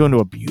 You go into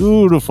a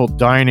beautiful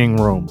dining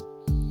room.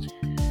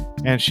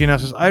 And she now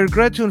says, I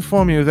regret to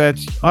inform you that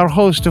our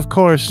host, of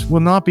course,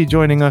 will not be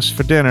joining us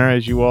for dinner,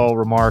 as you all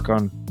remark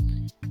on.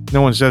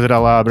 No one says it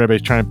out loud, but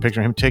everybody's trying to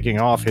picture him taking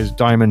off his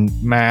diamond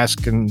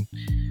mask and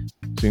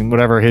seeing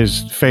whatever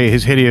his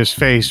hideous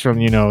face from,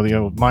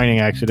 the mining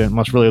accident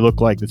must really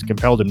look like that's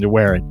compelled him to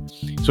wear it.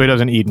 So he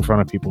doesn't eat in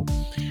front of people.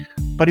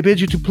 But he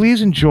bids you to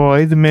please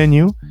enjoy the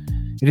menu.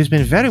 It has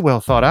been very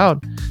well thought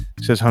out,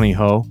 says Honey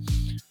Ho.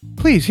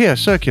 Please, here,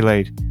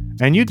 circulate.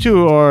 And you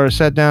two are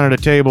sat down at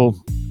a table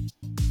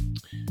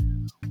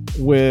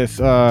with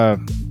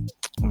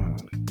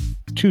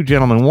two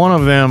gentlemen. One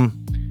of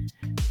them,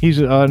 he's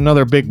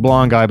another big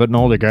blonde guy, but an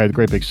older guy with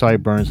great big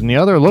sideburns. And the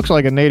other looks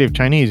like a native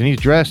Chinese, and he's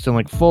dressed in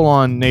like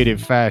full-on native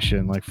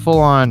fashion, like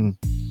full-on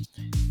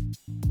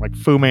like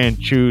Fu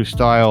Manchu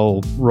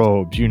style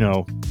robes,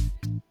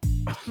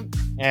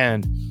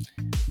 And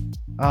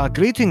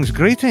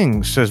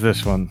greetings, says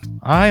this one.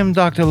 I am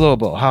Dr.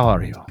 Lobo. How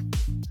are you?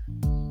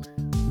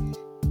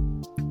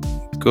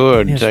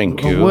 Good, yes,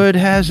 thank you. Word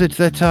has it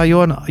that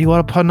you are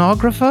a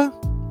pornographer?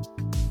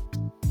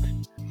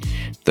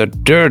 The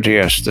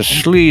dirtiest, the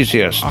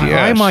sleaziest, yes.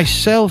 I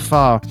myself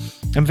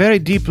am very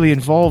deeply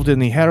involved in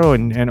the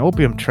heroin and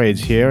opium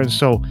trades here, and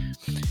so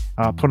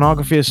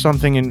pornography is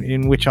something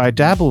in which I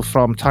dabble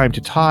from time to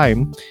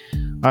time.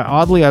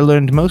 Oddly, I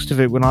learned most of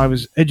it when I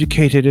was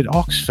educated at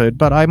Oxford,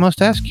 but I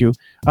must ask you,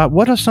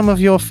 what are some of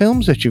your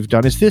films that you've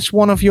done? Is this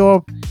one of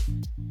your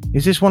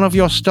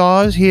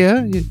stars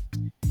here?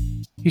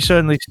 He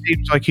certainly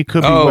seems like he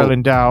could be well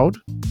endowed.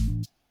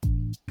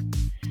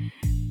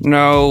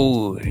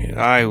 No,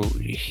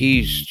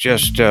 he's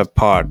just a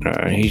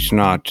partner. He's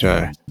not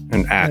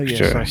an actor.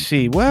 Yes, I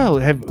see. Well,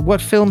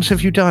 what films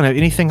have you done?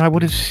 Anything I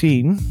would have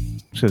seen?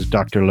 Says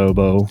Dr.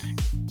 Lobo.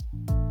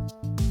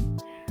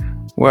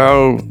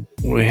 Well,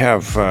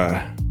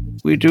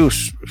 we do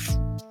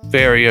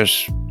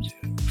various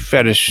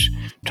fetish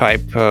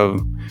type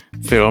of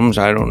films.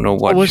 I don't know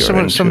what you're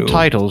into. Some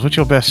titles. What's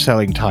your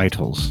best-selling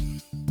titles?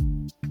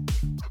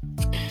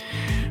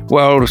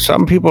 Well,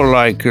 some people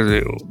like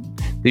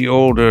the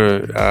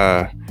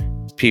older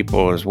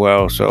people as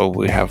well. So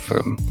we have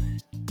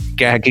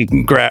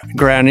gagging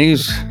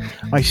grannies.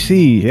 I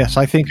see. Yes,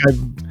 I think I've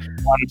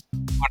one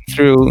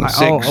through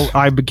six.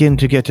 I begin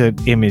to get an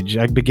image.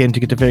 I begin to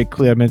get a very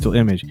clear mental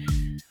image.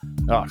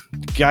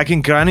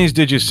 Gagging grannies,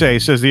 did you say?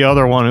 Says the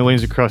other one who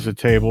leans across the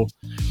table.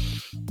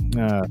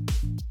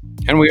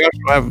 And we also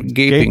have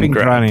gaping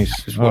grannies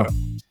as well.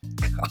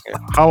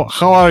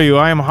 How are you?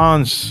 I am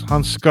Hans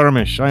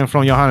Skirmish. I am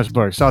from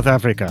Johannesburg, South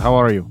Africa. How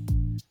are you?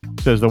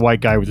 Says the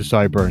white guy with the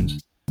sideburns.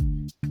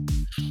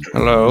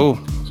 Hello.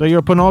 So you're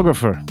a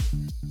pornographer?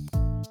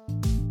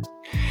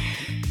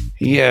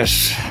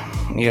 Yes,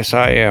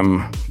 I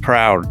am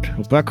proud.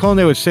 Well, back home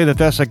they would say that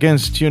that's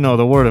against,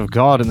 the word of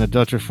God in the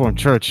Dutch Reformed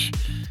Church.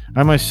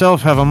 I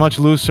myself have a much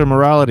looser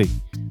morality.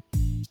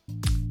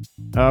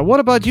 What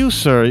about you,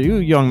 sir? You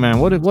young man,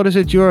 what is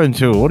it you're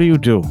into? What do you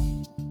do?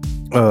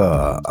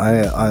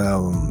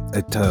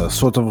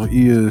 Sort of,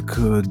 you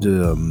could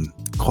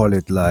call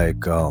it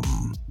like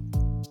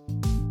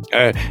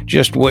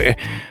just wait.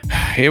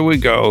 Here we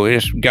go.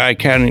 This guy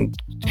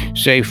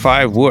say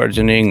 5 words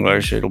in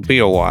English. It'll be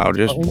a while.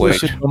 Just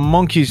wait. Listen, a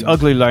monkey's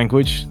ugly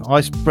language.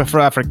 I prefer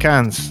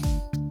Afrikaans.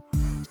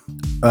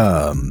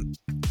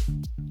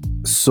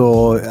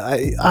 So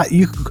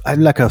I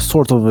like a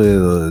sort of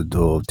a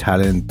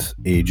talent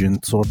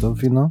agent, sort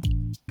of, you know.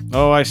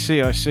 Oh, I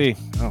see. Oh,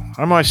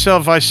 I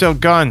sell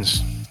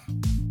guns.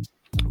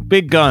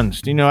 Big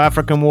guns. You know,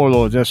 African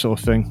warlords, that sort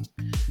of thing.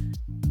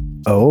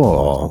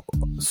 Oh,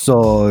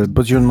 so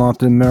but you're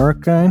not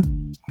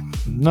American?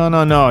 No,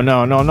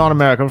 not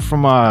America. I'm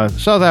from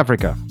South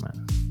Africa.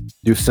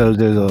 You sell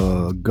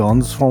the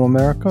guns from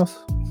America?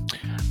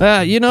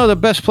 You know, the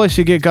best place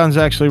to get guns is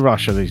actually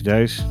Russia these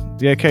days.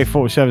 The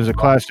AK-47 is a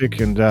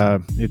classic, and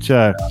it's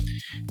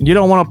you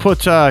don't want to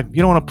put a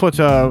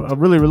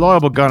really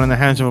reliable gun in the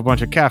hands of a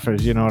bunch of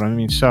kafirs. You know what I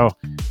mean? So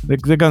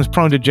the gun's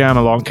prone to jam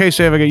along in case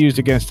they ever get used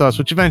against us,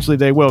 which eventually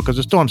they will, because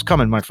the storm's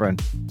coming, my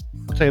friend.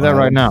 I'll tell you that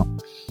right now.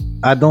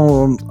 I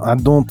don't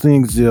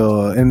think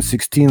the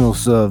M16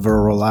 was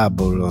very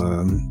reliable.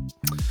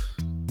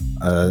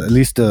 At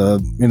least you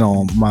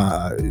know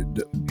my.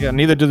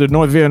 Neither do the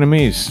North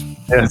Vietnamese.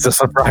 Yeah, it's a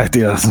surprise.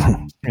 Yes.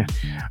 Yeah.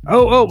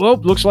 Oh!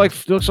 Looks like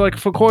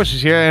for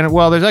courses here, and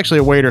well, there's actually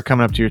a waiter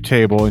coming up to your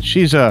table, and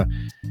she's again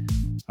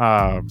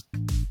a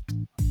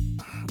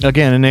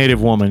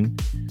native woman,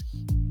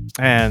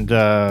 and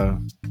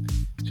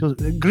she goes,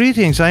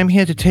 "Greetings! I'm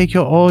here to take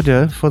your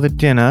order for the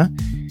dinner.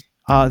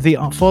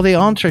 For the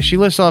entree, she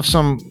lists off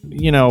some,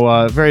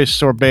 various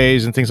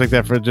sorbets and things like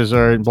that for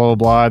dessert and blah blah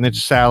blah, and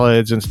it's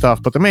salads and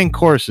stuff. But the main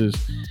courses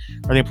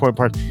are the important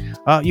part.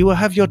 You will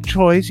have your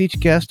choice, each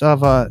guest,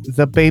 of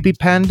the baby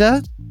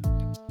panda,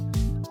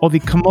 or the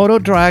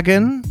Komodo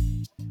dragon,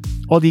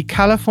 or the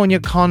California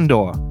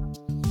condor.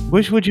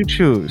 Which would you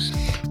choose?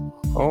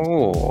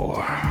 Oh.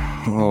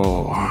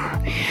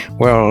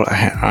 Well,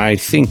 I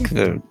think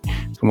the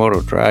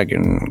Komodo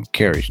dragon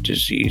carries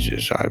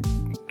diseases. I'm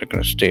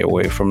going to stay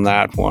away from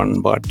that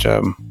one. But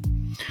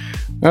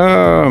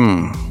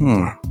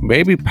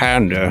baby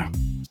panda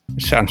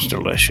sounds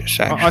delicious.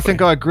 Actually, I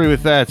think I agree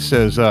with that,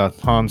 says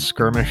Hans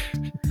Skirmish.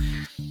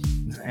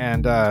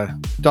 And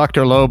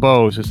Dr.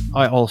 Lobo says,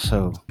 I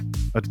also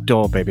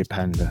adore baby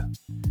panda.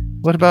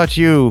 What about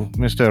you,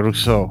 Mr.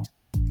 Rousseau?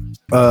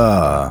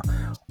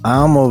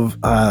 I'm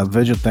a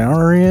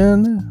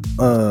vegetarian.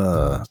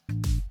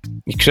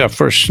 Except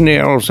for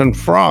snails and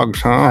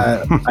frogs,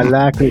 huh? I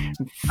like it.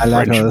 I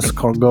like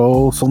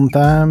escargot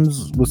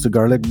sometimes with the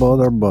garlic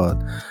butter, but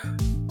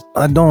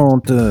I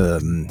don't.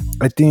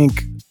 I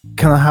think.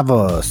 Can I have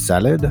a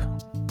salad?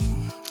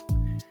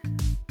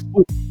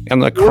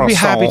 And the croissant. We'll be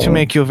happy to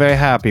make you very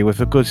happy with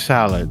a good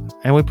salad,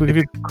 and we'll give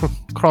you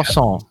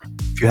croissant.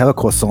 If you have a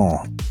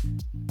croissant,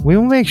 we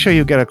will make sure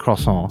you get a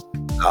croissant.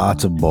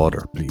 Lots of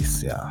butter,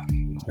 please. Yeah.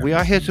 We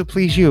are here to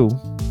please you.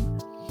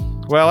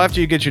 Well,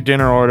 after you get your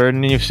dinner ordered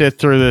and you sit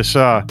through this,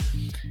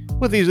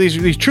 with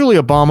these truly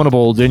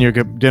abominable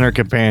dinner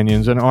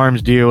companions, an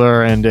arms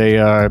dealer and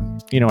a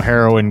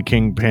heroin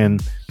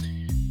kingpin.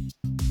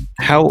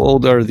 How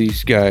old are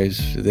these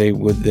guys?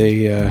 Would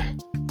they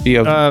be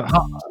of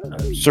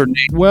certain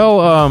age?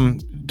 Well,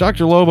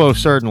 Dr. Lobo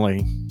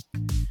certainly,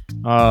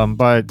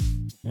 but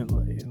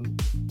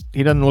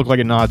he doesn't look like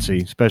a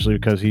Nazi, especially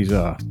because he's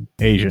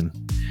Asian.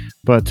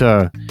 But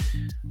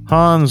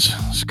Hans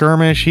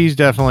Skirmish, he's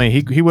definitely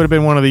he would have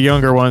been one of the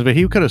younger ones, but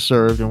he could have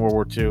served in World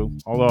War II.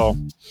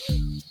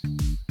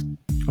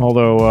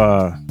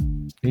 Although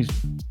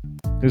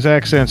his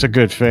accent's a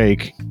good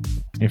fake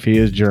if he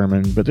is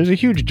German, but there's a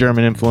huge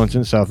German influence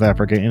in South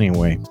Africa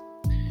anyway.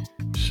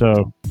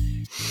 So,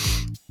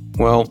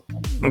 well,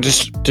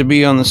 just to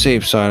be on the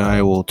safe side,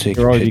 I will take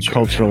there are the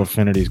cultural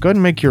affinities. Go ahead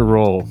and make your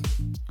roll.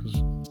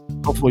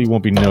 Hopefully, you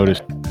won't be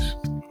noticed.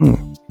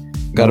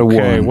 Got a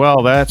okay, one.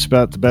 Well, that's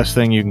about the best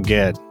thing you can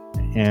get.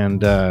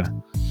 And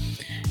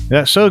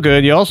that's so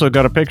good. You also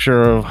got a picture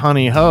of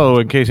Honey Ho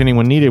in case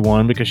anyone needed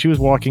one, because she was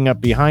walking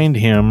up behind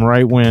him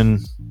right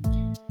when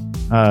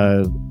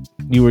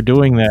you were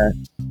doing that.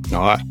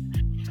 No, I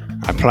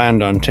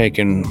planned on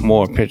taking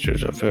more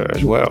pictures of her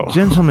as well.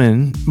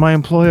 Gentlemen, my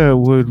employer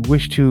would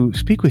wish to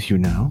speak with you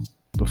now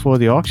before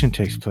the auction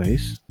takes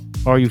place.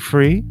 Are you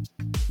free?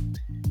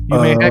 You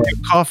may have your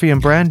coffee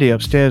and brandy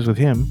upstairs with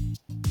him.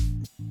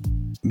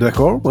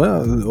 D'accord.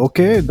 Well,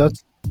 okay.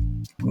 That's.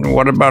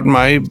 What about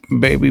my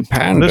baby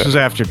panda? This is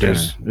after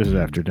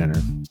dinner.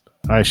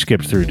 I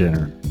skipped through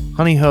dinner.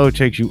 Honey Ho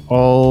takes you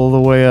all the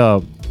way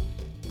up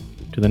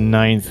to the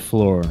 9th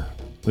floor,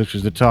 which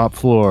is the top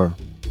floor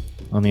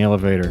on the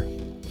elevator.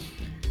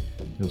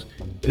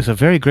 It's a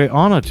very great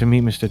honor to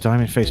meet Mr.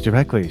 Diamond Face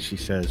directly, she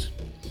says.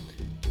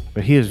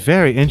 But he is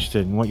very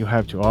interested in what you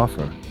have to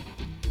offer.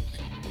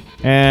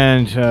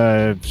 And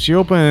she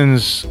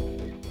opens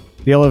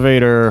the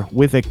elevator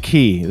with a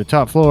key. The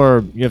top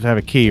floor, you have to have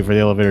a key for the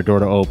elevator door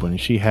to open, and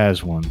she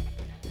has one.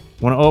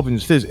 When it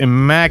opens, this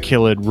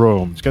immaculate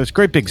room. It's got this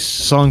great big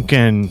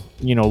sunken,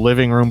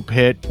 living room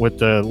pit with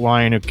the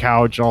line of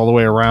couch all the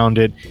way around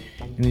it.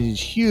 And these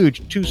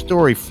huge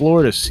 2-story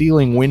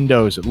floor-to-ceiling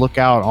windows that look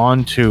out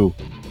onto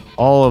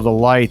all of the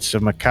lights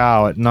of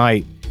Macau at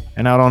night.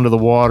 and out onto the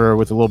water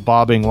with the little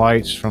bobbing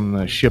lights from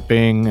the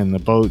shipping and the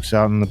boats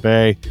out in the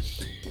bay.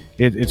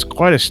 It's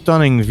quite a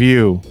stunning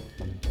view.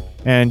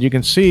 And you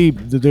can see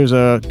that there's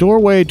a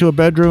doorway to a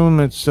bedroom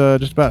that's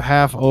just about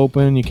half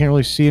open. You can't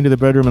really see into the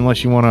bedroom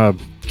unless you want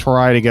to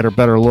try to get a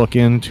better look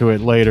into it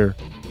later.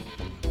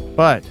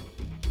 But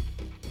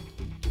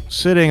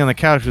sitting on the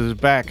couch with his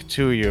back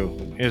to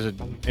you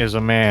is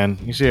a man.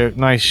 You see a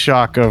nice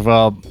shock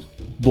of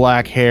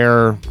black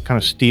hair, kind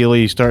of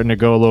steely, starting to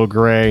go a little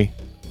gray.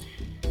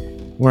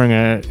 Wearing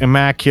an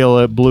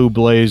immaculate blue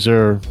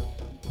blazer,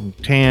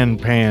 tan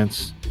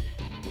pants.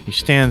 He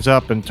stands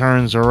up and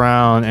turns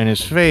around, and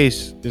his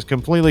face is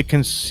completely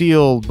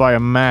concealed by a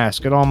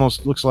mask. It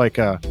almost looks like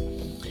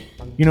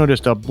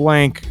just a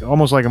blank,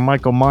 almost like a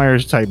Michael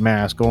Myers type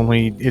mask,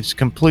 only it's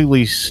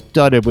completely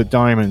studded with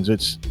diamonds.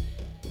 It's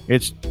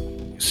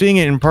seeing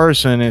it in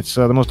person, it's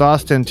the most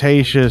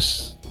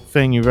ostentatious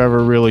thing you've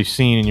ever really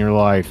seen in your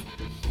life.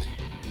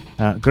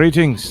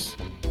 Greetings.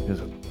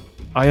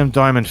 I am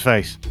Diamond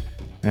Face.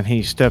 And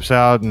he steps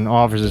out and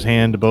offers his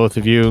hand to both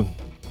of you.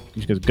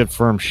 He's got a good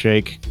firm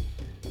shake.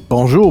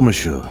 Bonjour,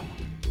 monsieur.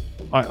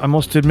 I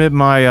must admit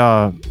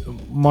my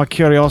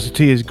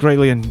curiosity is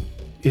greatly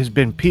has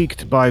been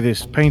piqued by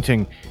this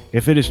painting.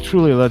 If it is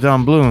truly La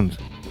Dame Blonde,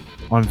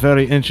 I'm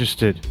very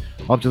interested.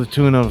 Up to the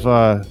tune of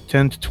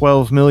 10 to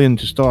 12 million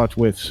to start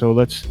with. So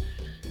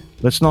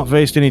let's not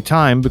waste any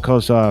time,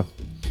 because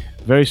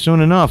very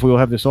soon enough we will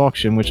have this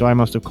auction, which I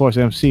must of course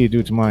MC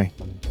due to my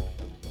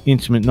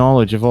intimate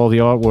knowledge of all the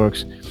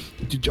artworks.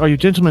 Are you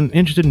gentlemen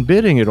interested in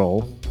bidding at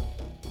all?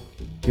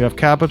 You have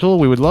capital?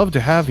 We would love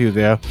to have you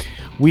there.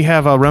 We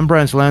have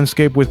Rembrandt's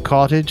Landscape with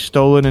Cottage,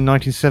 stolen in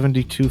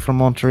 1972 from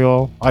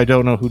Montreal. I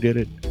don't know who did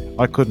it.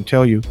 I couldn't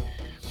tell you.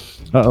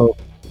 Uh-oh.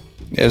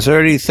 Is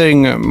there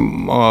anything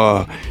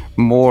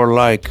more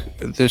like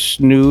this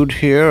nude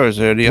here, or is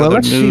there any other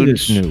let's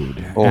nudes? See this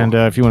nude. Oh. And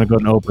if you want to go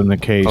and open the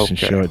case and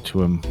show it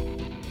to him.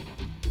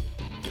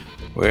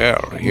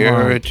 Well,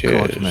 here it is.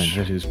 God, man,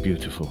 that is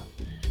beautiful.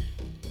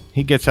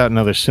 He gets out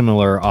another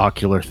similar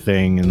ocular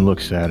thing and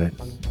looks at it.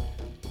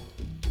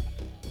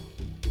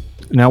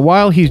 Now,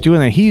 while he's doing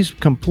that, he's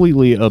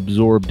completely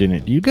absorbed in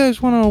it. Do you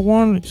guys want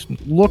to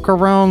look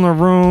around the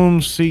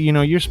room, see,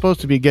 you're supposed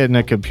to be getting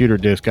a computer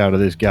disk out of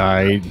this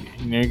guy. You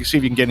can see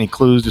if you can get any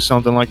clues to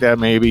something like that,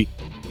 maybe.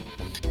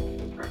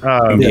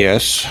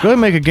 Yes. Go ahead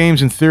and make a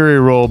games in theory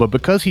roll, but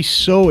because he's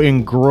so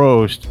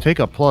engrossed, take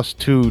a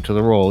 +2 to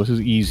the roll. This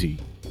is easy.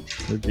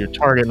 Your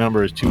target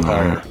number is too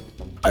high.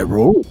 I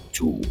rolled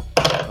 2.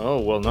 Oh,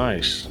 well,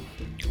 nice.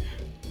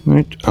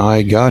 Right,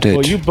 I got it.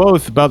 Well, you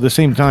both, about the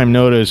same time,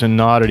 notice and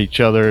nod at each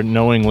other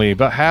knowingly.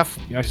 About half,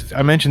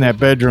 I mentioned that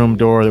bedroom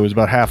door that was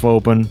about half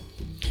open.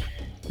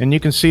 And you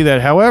can see that,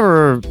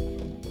 however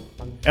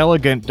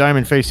elegant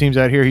Diamond Face seems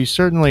out here, he's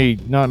certainly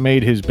not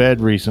made his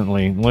bed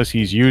recently, unless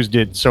he's used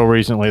it so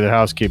recently, the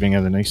housekeeping,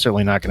 and he's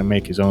certainly not going to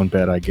make his own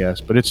bed, I guess.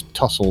 But it's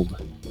tussled.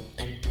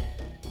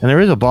 And there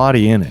is a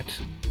body in it,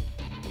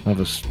 of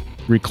a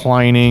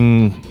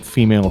reclining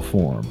female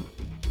form.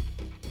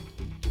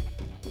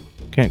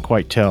 Can't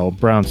quite tell.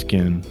 Brown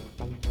skin,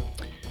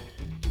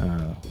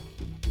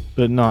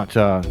 but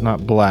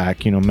not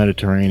black.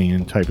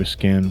 Mediterranean type of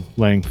skin,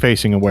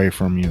 facing away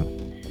from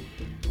you.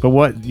 But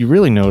what you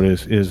really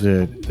notice is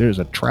that there's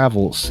a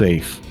travel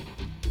safe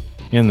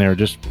in there,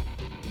 just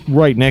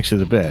right next to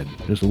the bed.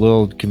 There's a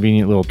little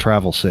convenient little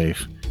travel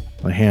safe,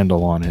 a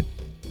handle on it.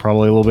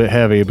 Probably a little bit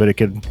heavy, but it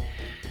could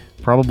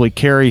probably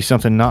carry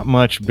something not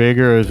much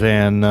bigger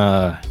than.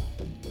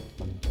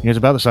 It's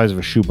about the size of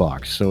a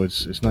shoebox, so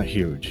it's not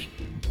huge.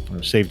 Or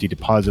a safety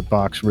deposit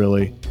box,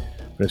 really.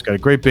 But it's got a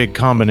great big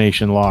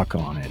combination lock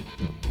on it.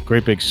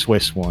 Great big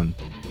Swiss one.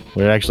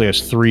 Where it actually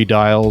has 3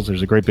 dials.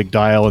 There's a great big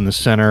dial in the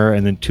center,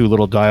 and then 2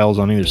 little dials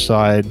on either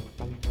side.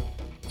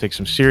 Take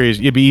some serious...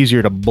 It'd be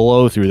easier to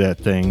blow through that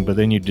thing, but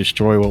then you'd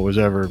destroy what was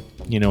ever,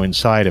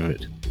 inside of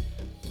it.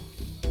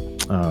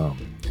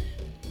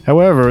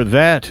 However,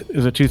 that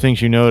is the 2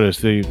 things you notice.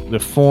 The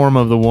form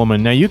of the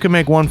woman. Now, you can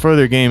make one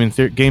further games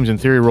in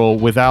theory roll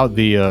without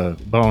the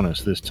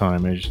bonus this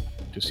time.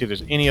 To see if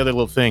there's any other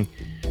little thing.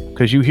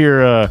 Because you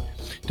hear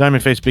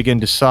Diamond Face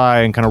begin to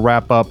sigh and kind of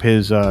wrap up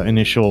his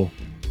initial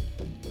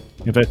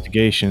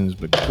investigations.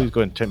 But please go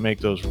ahead and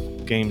make those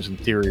games in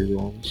theory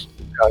rolls.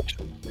 Gotcha.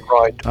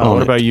 Right.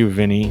 What about you,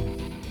 Vinny?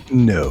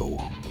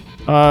 No.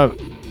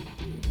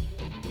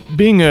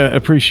 Being an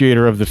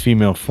appreciator of the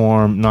female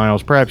form,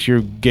 Niles, perhaps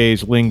your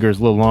gaze lingers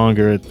a little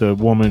longer at the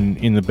woman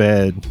in the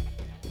bed.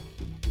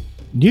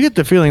 You get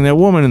the feeling that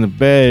woman in the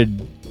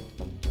bed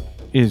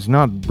is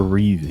not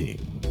breathing.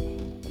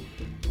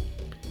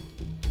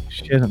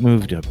 She hasn't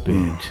moved a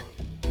bit.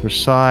 Her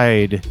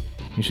side,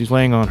 she's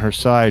laying on her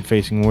side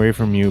facing away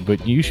from you,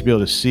 but you should be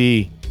able to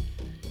see,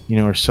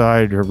 her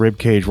side, her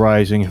ribcage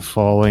rising and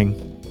falling.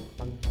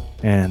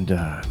 And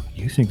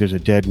you think there's a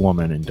dead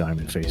woman in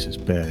Diamond Face's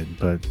bed,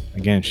 but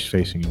again, she's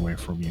facing away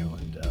from you.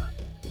 And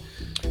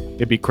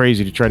it'd be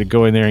crazy to try to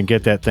go in there and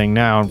get that thing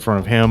now in front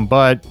of him,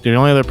 but the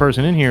only other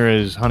person in here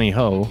is Honey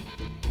Ho.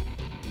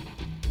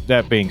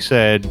 That being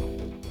said,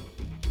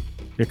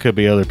 There could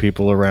be other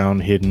people around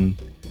hidden.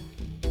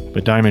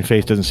 But Diamond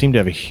Face doesn't seem to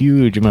have a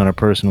huge amount of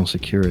personal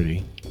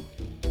security.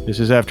 This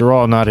is, after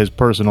all, not his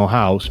personal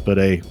house, but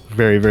a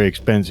very, very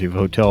expensive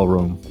hotel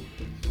room.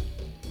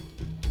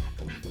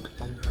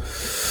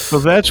 So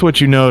that's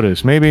what you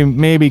notice.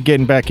 Maybe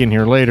getting back in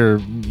here later,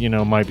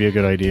 might be a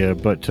good idea.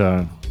 But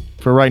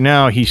for right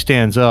now, he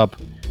stands up.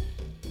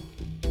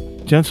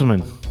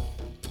 Gentlemen,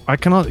 I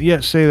cannot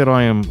yet say that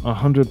I am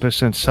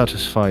 100%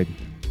 satisfied,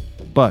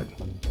 but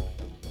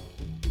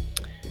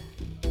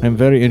I'm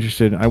very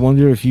interested. I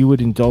wonder if you would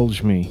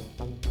indulge me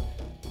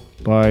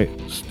by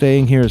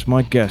staying here as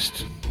my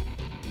guest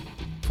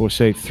for,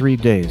 say, 3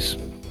 days.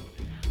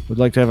 Would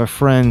like to have a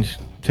friend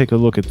take a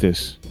look at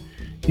this.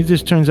 If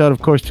this turns out,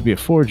 of course, to be a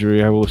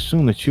forgery, I will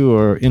assume that you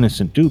are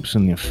innocent dupes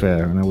in the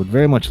affair, and I would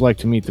very much like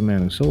to meet the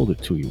man who sold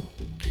it to you.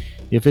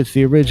 If it's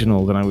the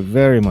original, then I would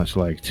very much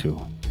like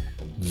to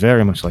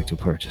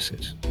purchase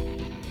it.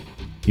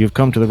 You've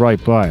come to the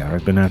right buyer.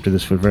 I've been after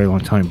this for a very long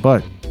time,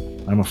 but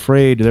I'm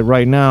afraid that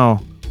right now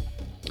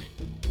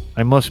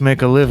I must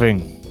make a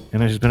living,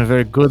 and it has been a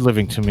very good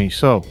living to me.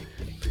 So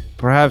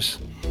perhaps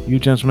you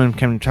gentlemen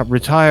can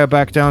retire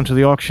back down to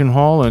the auction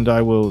hall, and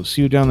I will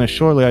see you down there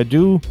shortly. I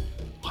do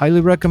highly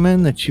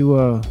recommend that you,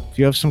 if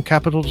you have some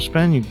capital to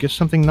spend, you get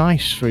something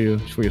nice for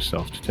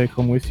yourself to take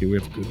home with you. We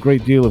have a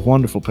great deal of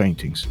wonderful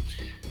paintings.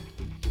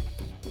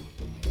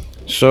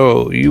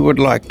 So you would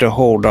like to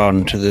hold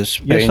on to this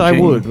painting? Yes, I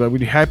would. I would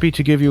be happy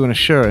to give you an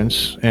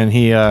assurance. And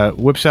he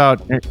whips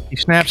out, he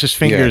snaps his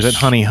fingers at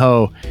Honey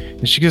Ho,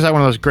 and she gives out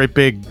one of those great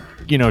big,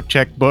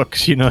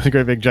 checkbooks, the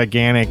great big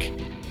gigantic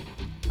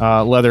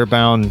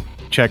leather-bound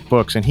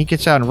checkbooks, and he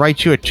gets out and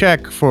writes you a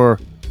check for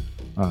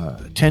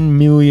 $10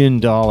 million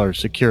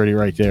security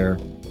right there.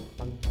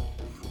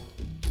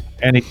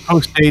 And he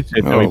post-dates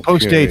it. Okay. He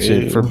post-dates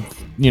it for,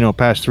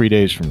 past 3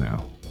 days from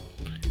now.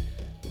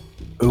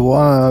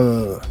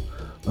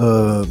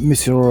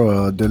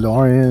 Monsieur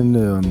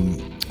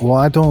DeLorean,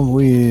 why don't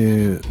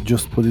we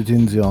just put it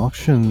in the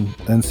auction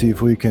and see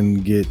if we can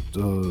get,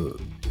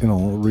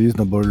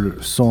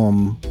 reasonable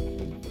sum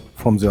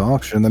from the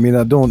auction? I mean,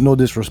 I don't, no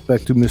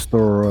disrespect to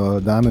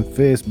Mr. Diamond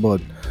Face,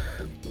 but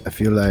I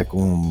feel like,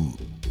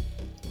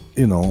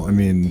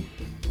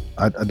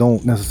 I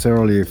don't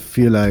necessarily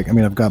feel like,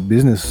 I've got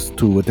business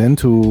to attend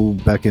to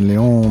back in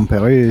Lyon,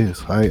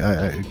 Paris.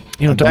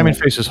 Diamond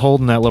Face is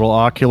holding that little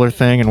ocular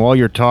thing, and while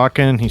you're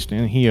talking,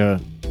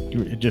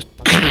 it just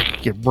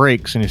it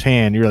breaks in his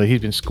hand.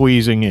 He's been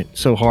squeezing it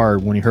so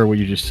hard when he heard what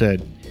you just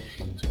said.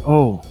 He's like,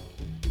 "Oh,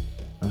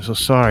 I'm so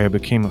sorry. I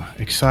became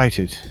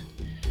excited.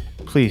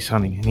 Please,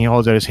 honey." And he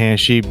holds out his hand.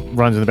 She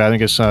runs in the bathroom,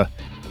 gets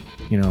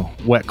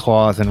wet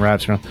cloth and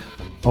wraps around.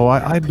 Oh,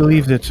 I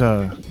believe that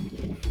I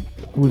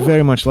would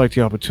very much like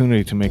the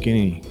opportunity to make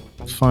any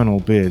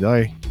final bid.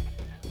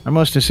 I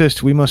must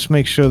insist, we must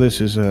make sure this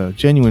is a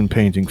genuine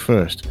painting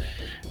first.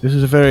 This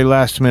is a very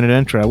last-minute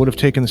entry. I would have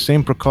taken the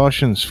same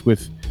precautions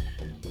with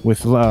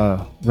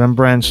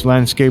Rembrandt's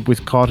Landscape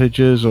with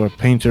Cottages, or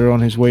Painter on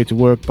His Way to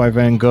Work by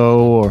Van Gogh,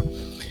 or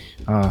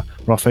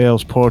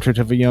Raphael's Portrait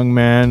of a Young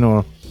Man,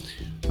 or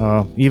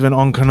even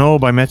En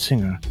Canot by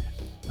Metzinger.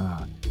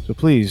 So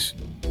please,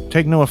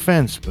 take no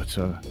offense, but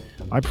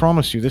I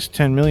promise you this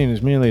 10 million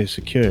is merely a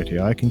security.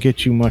 I can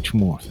get you much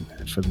more than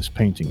that for this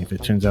painting if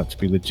it turns out to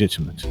be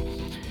legitimate.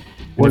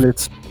 Well,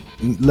 it's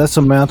less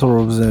a matter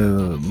of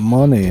the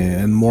money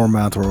and more a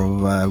matter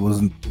of I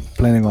wasn't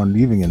planning on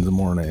leaving in the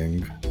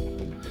morning.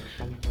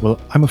 Well,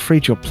 I'm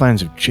afraid your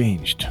plans have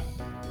changed,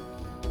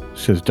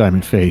 says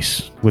Diamond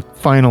Face, with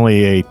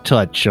finally a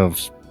touch of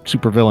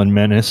supervillain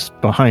menace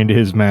behind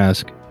his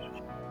mask.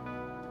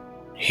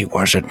 He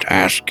wasn't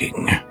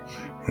asking.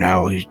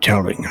 Now he's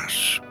telling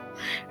us.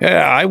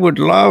 I would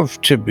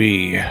love to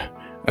be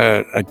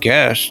a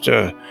guest,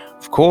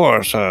 of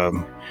course,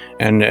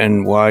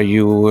 and while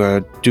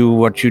you do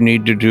what you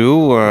need to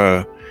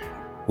do,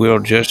 we'll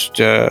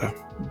just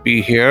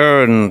be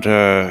here and,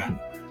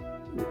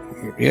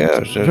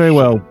 yes. Very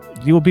well.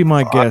 You will be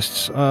my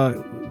guests.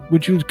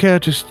 Would you care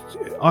to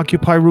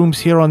occupy rooms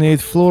here on the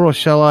 8th floor, or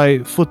shall I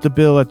foot the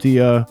bill at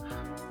the,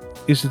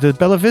 is it the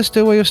Bella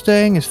Vista where you're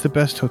staying? It's the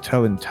best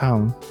hotel in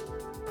town.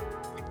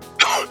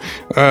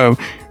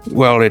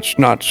 Well, it's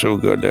not so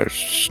good. There's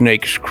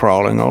snakes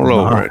crawling all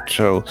over it.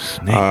 So,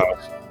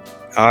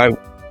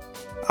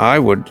 I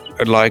would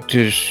like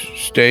to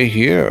stay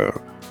here.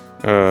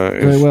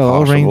 Very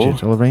well. Possible.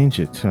 I'll arrange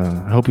it.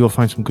 I hope you'll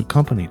find some good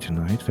company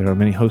tonight. There are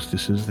many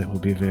hostesses that will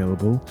be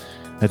available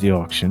at the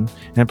auction,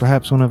 and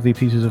perhaps one of the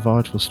pieces of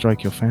art will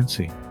strike your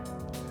fancy.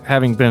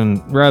 Having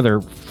been rather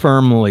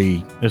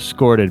firmly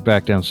escorted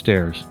back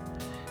downstairs,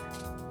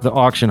 the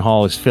auction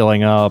hall is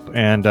filling up,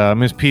 and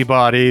Miss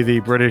Peabody, the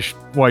British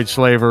white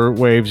slaver,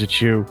 waves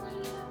at you.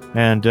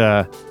 And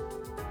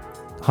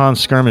Hans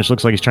Skirmish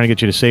looks like he's trying to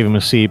get you to save him a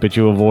seat, but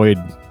you avoid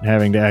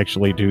having to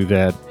actually do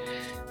that.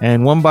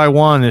 And one by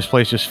one, this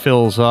place just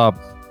fills up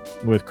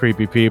with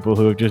creepy people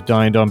who have just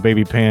dined on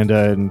Baby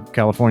Panda and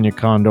California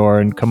Condor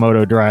and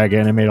Komodo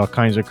Dragon and made all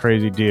kinds of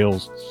crazy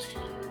deals.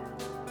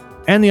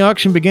 And the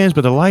auction begins,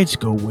 but the lights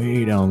go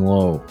way down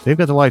low. They've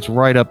got the lights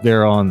right up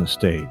there on the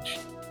stage.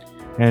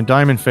 And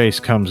Diamond Face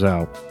comes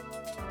out.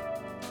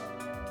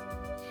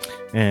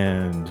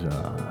 And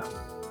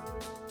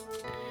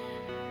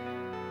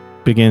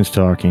begins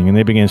talking, and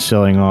they begin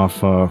selling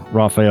off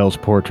Raphael's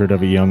portrait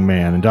of a young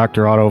man. And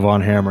Dr. Otto von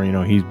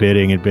Hammer, he's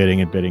bidding and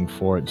bidding and bidding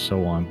for it and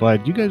so on.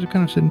 But you guys are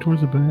kind of sitting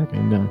towards the back,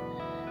 and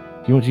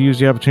you want to use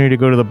the opportunity to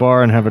go to the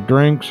bar and have a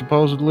drink,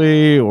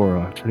 supposedly, or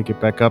try to get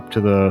back up to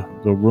the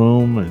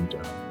room and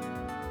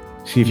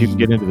see if you can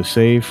get into the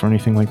safe or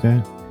anything like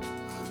that?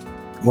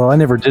 Well, I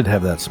never did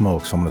have that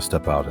smoke, so I'm going to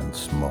step out and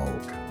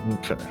smoke.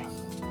 Okay.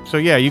 So,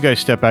 yeah, you guys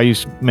step out. You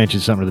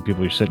mentioned something to the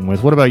people you're sitting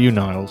with. What about you,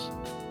 Niles?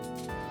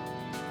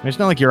 It's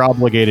not like you're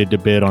obligated to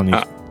bid on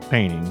these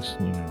paintings,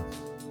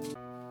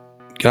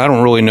 I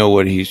don't really know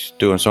what he's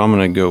doing, so I'm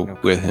going to go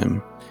with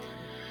him.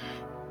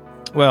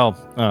 Well,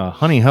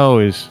 Honey Ho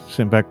is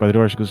sitting back by the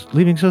door. She goes,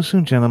 "Leaving so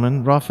soon,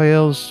 gentlemen.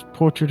 Raphael's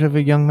portrait of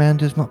a young man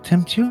does not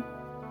tempt you?"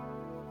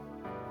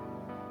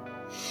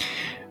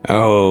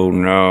 Oh,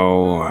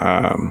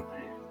 no.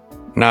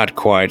 Not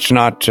quite. It's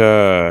not,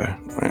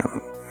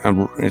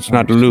 it's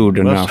not lewd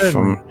enough.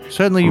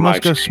 Certainly you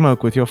must go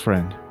smoke with your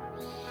friend.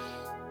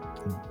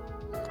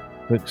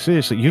 But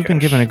seriously, you've been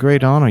given a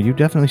great honor. You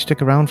definitely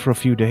stick around for a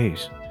few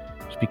days.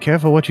 Just be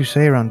careful what you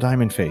say around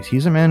Diamond Face.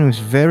 He's a man who's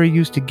very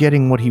used to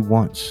getting what he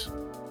wants.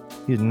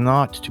 He is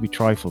not to be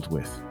trifled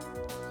with.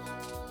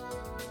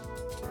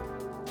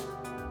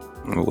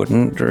 I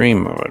wouldn't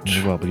dream of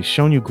it. Well, but he's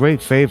shown you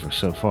great favor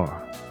so far.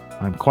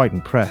 I'm quite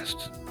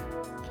impressed.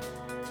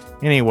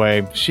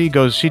 Anyway, she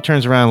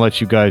turns around and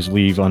lets you guys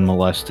leave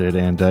unmolested,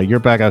 and you're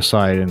back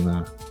outside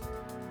in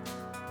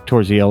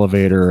towards the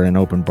elevator and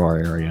open bar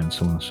area and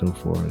so on and so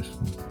forth.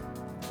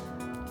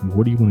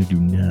 What do you want to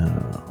do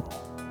now?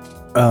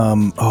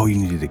 You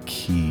needed a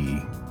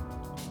key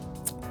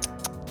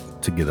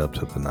to get up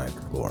to the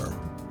 9th floor.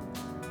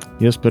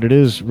 Yes, but it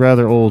is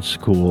rather old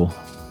school.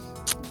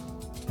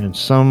 And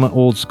some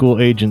old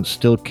school agents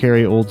still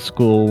carry old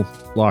school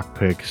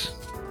lockpicks.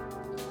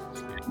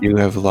 You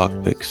have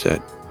lockpick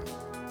set.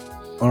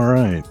 All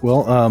right.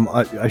 Well,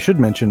 I should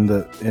mention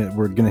that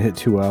we're going to hit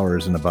 2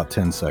 hours in about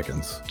 10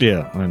 seconds.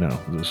 Yeah, I know.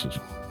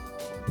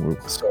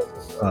 So,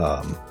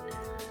 I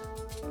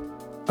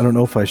don't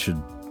know if I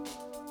should.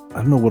 I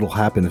don't know what'll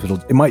happen if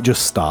it might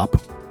just stop.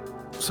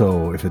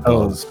 So if it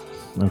does.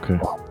 Okay.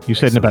 You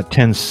said in about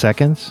 10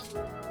 seconds?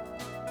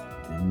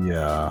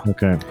 Yeah.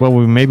 Okay. Well,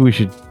 maybe we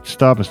should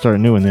stop and start a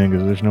new one then,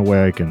 because there's no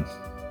way I can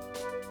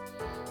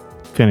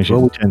finish it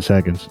in 10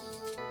 seconds.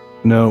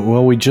 No,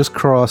 well, we just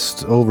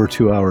crossed over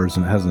 2 hours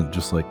and it hasn't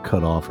just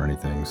cut off or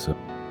anything. So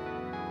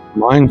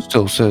mine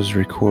still says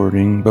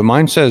recording, but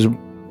mine says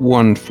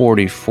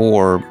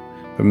 144.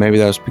 But maybe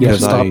that's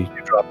because I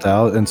dropped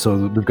out, and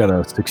so we've got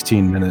a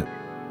 16 minute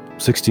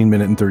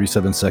and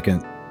 37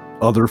 second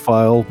other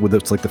file with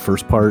it's the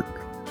first part,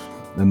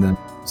 and then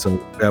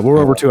we're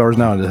over 2 hours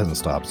now and it hasn't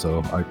stopped.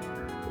 So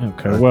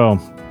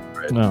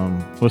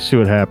let's see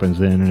what happens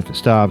then, and if it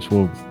stops,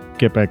 we'll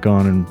get back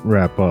on and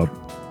wrap up.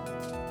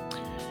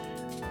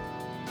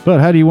 But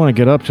how do you want to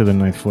get up to the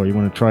 9th floor? You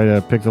want to try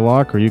to pick the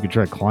lock, or you could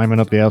try climbing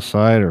up the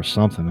outside or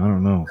something? I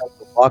don't know.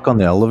 Lock on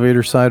the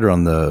elevator side or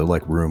on the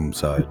room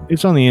side?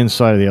 It's on the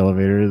inside of the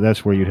elevator.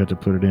 That's where you'd have to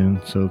put it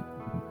in, so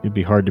it'd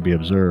be hard to be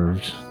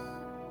observed.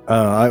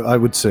 I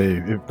would say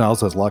if Niles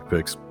has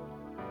lockpicks,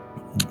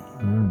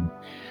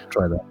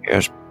 try that.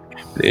 Yes.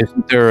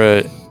 Isn't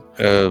there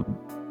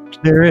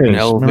there is an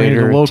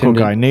elevator? The local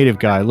guy, native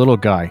guy, little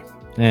guy.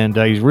 And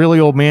he's a really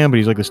old man, but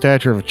he's like the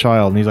stature of a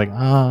child. And he's like,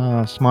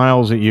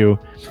 smiles at you.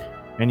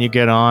 And you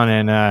get on,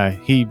 and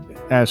he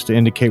asks to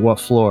indicate what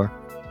floor.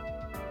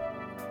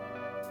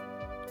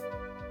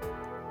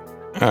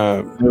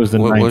 It was the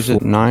what was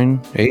it?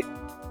 9, 8,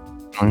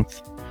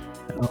 9th?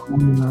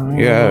 No,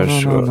 yeah, no,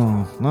 sure.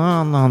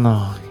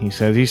 No. He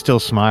says he's still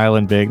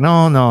smiling big.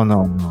 No.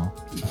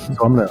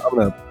 So I'm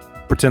gonna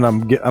pretend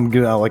I'm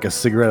getting out a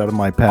cigarette out of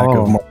my pack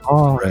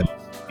of red.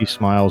 He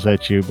smiles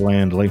at you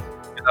blandly.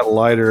 Get a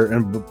lighter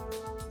and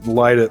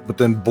light it, but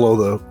then blow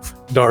the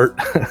dart.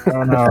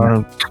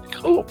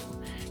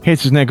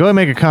 Hits his neck. Go ahead and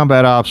make a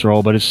combat ops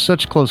roll, but it's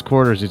such close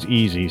quarters, it's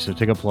easy. So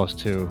take a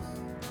 +2.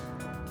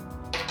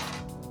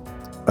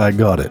 I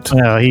got it.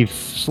 He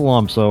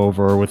slumps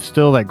over with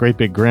still that great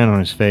big grin on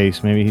his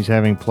face. Maybe he's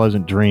having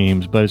pleasant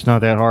dreams, but it's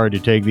not that hard to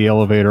take the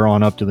elevator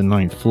on up to the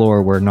 9th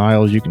floor, where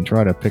Niles, you can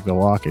try to pick the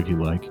lock if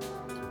you like.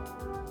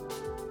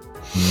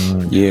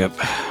 Yep.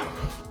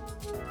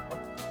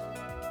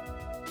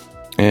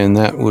 And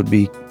that would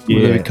be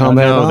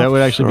combat ops? That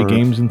would actually be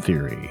games in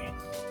theory.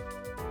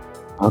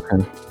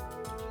 Okay.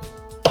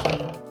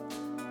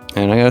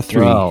 And I got a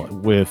 3. Well,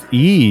 with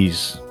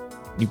ease,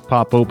 you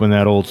pop open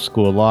that old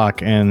school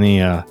lock, and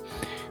the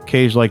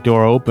cage-like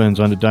door opens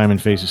onto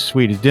Diamond Face's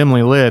suite. It's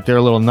dimly lit. There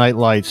are little night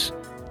lights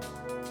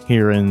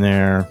here and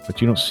there,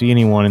 but you don't see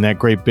anyone in that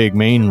great big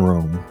main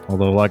room.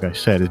 Although, like I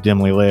said, it's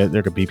dimly lit.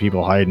 There could be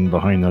people hiding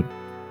behind the,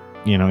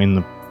 in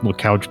the little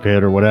couch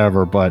pit or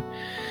whatever. But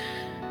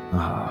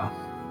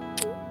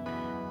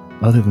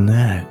other than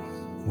that,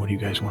 What do you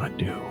guys want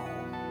to do?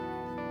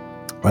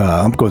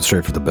 I'm going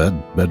straight for the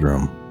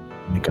bedroom.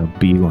 Make a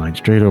beeline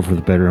straight over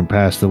the bedroom,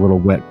 past the little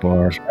wet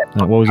bar.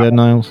 What was that,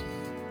 Niles?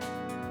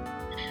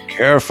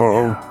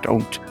 Careful,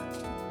 don't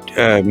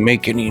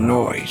make any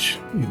noise.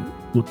 You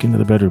look into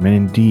the bedroom, and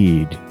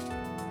indeed,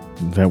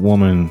 that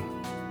woman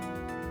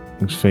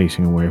who's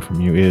facing away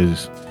from you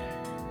is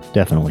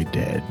definitely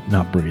dead,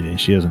 not breathing.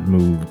 She hasn't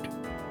moved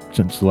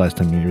since the last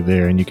time you were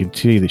there, and you can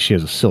see that she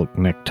has a silk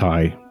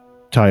necktie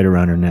tied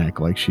around her neck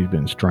like she's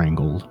been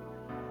strangled.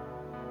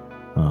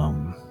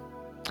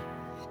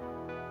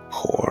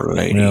 Poor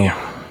lady.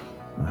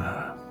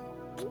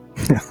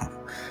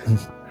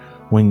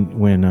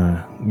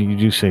 When you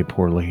do say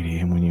poor lady,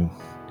 and when you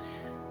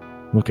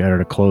look at her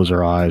to close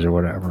her eyes or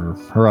whatever,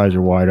 her eyes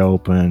are wide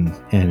open,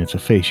 and it's a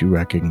face you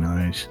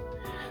recognize.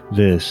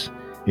 This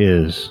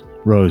is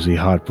Rosie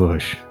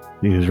Hotbush,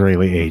 the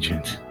Israeli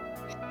agent.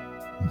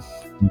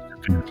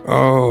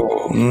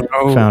 Oh,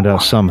 no. Found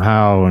out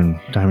somehow, and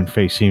Diamond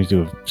Face seems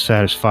to have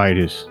satisfied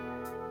his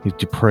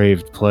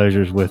depraved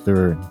pleasures with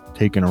her and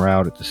taken her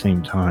out at the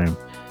same time.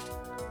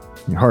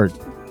 Your heart,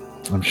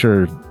 I'm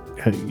sure,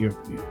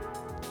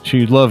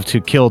 she'd love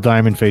to kill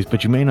Diamond Face,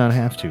 but you may not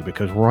have to,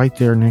 because right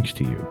there next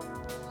to you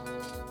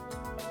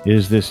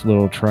is this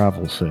little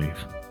travel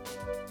safe.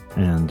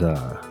 And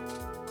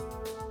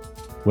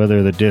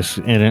whether the disc's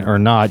in it or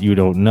not, you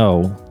don't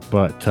know,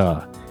 but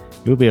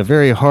it would be a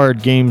very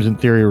hard games and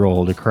theory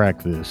roll to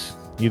crack this.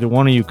 Either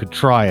one of you could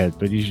try it,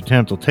 but each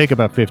attempt will take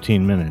about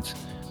 15 minutes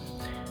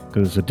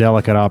because it's a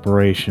delicate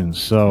operation.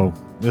 So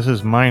this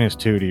is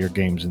 -2 to your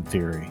games and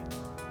theory.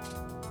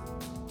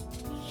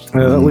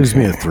 Yeah, that leaves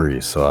me at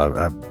 3, so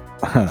I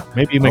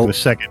Maybe you make the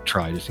second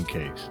try just in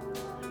case.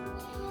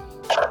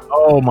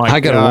 Oh my I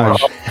got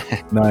gosh.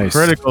 nice.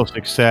 Critical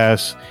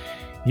success.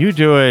 You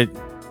do it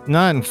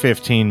not in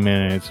 15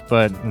 minutes,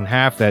 but in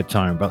half that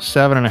time, about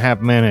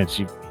 7.5 minutes.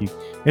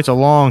 It's a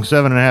long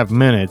 7.5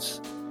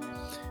 minutes.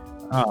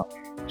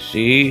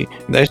 See,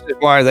 this is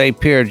why they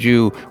paired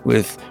you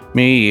with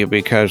me,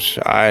 because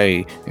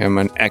I am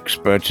an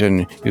expert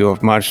and you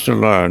have much to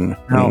learn,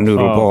 Now,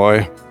 noodle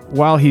boy.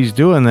 While he's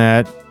doing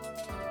that,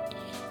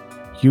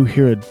 you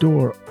hear a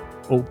door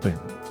open.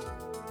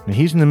 And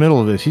he's in the middle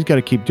of this. He's got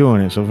to keep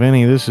doing it. So,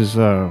 Vinny, this is,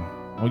 well,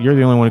 you're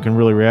the only one who can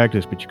really react to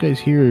this, but you guys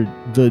hear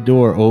the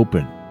door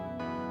open.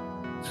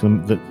 To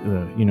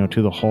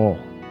the hall.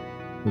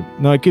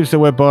 No, it gives the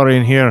wet body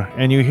in here,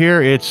 and you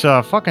hear it's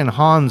fucking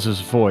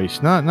Hans's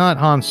voice. Not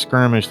Hans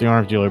Skirmish, the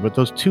arms dealer, but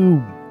those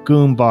two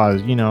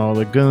goombas,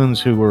 the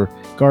goons who were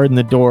guarding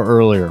the door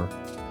earlier.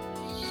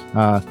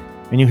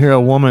 And you hear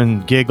a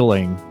woman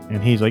giggling,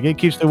 and he's like, it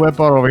keeps the wet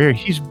bottle over here.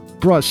 He's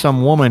brought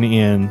some woman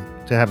in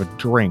to have a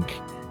drink.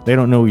 They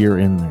don't know you're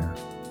in there.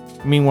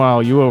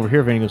 Meanwhile, you over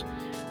here, Vinny goes,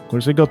 of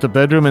course, they got the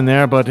bedroom in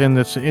there, but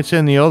it's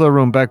in the other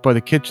room back by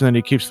the kitchen that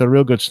he keeps the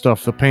real good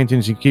stuff, the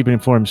paintings he's keeping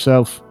for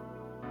himself.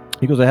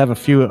 He goes, I have a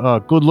few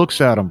good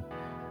looks at him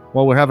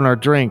while we're having our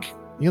drink.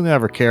 He'll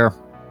never care.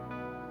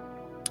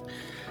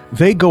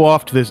 They go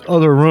off to this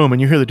other room,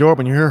 and you hear the door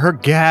open. You hear her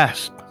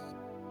gasp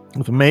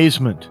with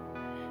amazement.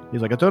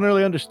 He's like, I don't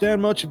really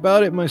understand much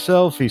about it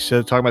myself, he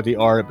said, talking about the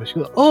art. But she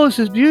goes, oh, this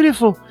is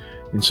beautiful.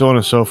 And so on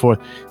and so forth.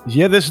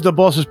 Yeah, this is the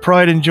boss's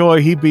pride and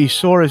joy. He'd be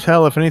sore as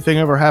hell if anything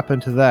ever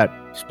happened to that.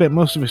 He spent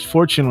most of his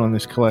fortune on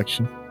this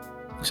collection,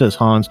 says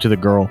Hans to the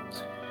girl.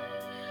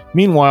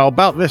 Meanwhile,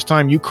 about this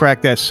time, you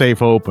crack that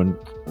safe open.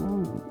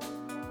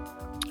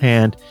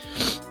 And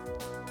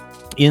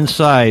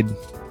inside,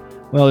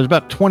 well, there's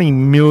about $20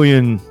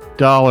 million.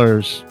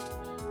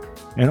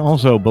 And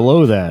also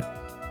below that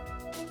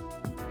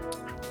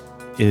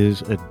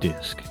is a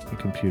disc, a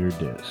computer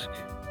disc.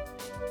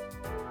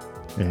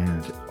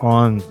 And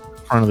on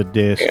front of the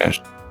disc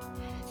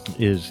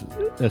is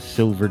a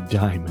silver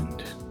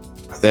diamond.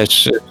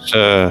 That's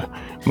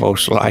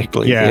most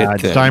likely. Yeah,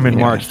 it, diamond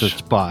yes. marks the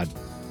spot.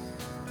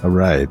 All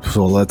right,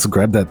 so let's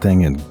grab that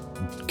thing and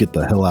get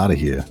the hell out of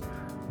here.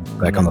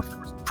 Back on the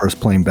first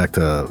plane back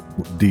to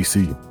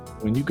DC.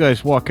 When you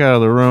guys walk out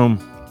of the room,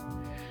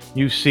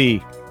 you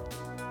see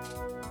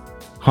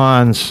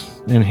Hans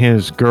and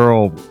his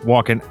girl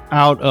walking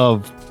out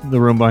of the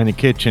room behind the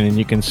kitchen, and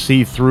you can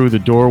see through the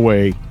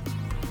doorway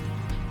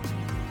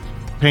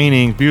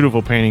paintings,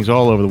 beautiful paintings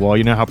all over the wall.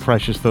 You know how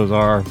precious those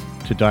are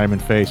to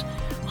Diamond Face.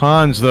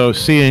 Hans, though,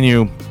 seeing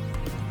you,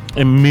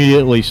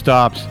 immediately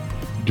stops,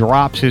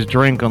 drops his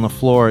drink on the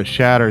floor, it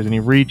shatters, and he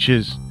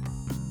reaches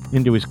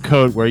into his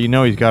coat where you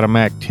know he's got a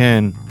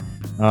MAC-10.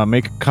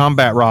 Make a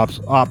combat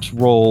ops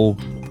roll.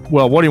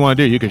 Well, what do you want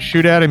to do? You could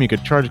shoot at him, you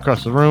could charge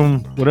across the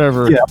room,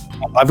 whatever. Yeah,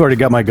 I've already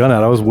got my gun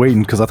out. I was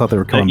waiting because I thought they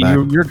were coming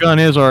back. Your gun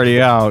is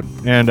already out,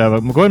 and go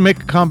ahead and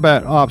make a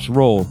combat ops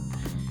roll.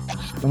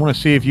 I want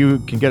to see if you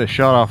can get a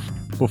shot off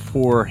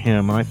before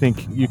him. I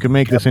think you can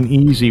make this an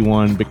easy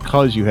one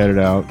because you had it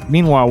out.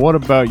 Meanwhile, what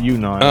about you,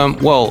 Niall?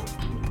 Well,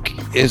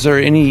 is there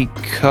any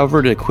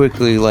cover to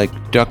quickly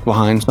duck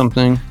behind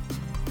something?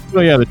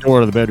 Well, yeah, the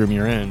door to the bedroom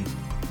you're in.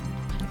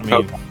 I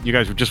mean, you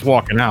guys were just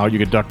walking out. You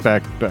could duck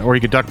back, or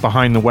you could duck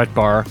behind the wet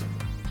bar.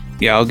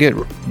 Yeah, I'll get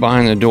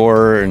behind the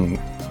door and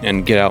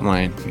and get out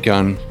my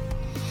gun.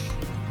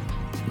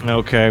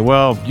 Okay,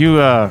 well, you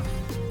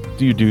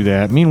do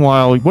that.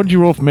 Meanwhile, what did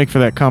you make for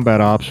that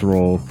combat ops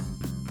roll?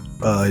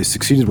 I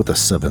succeeded with a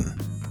 7.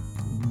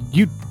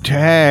 You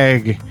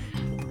tag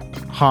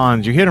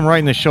Hans. You hit him right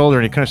in the shoulder,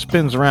 and he kind of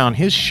spins around.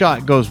 His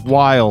shot goes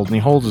wild, and he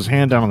holds his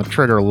hand down on the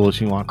trigger a little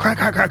as you want. Crack,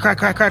 crack, crack, crack,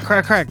 crack, crack,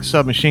 crack, crack.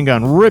 Submachine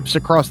gun rips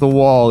across the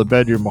wall of the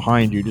bedroom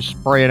behind you, just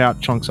spraying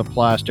out chunks of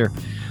plaster.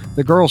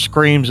 The girl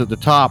screams at the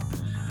top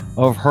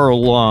of her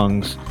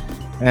lungs,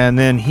 and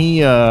then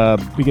he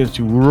begins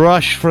to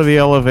rush for the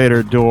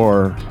elevator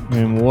door.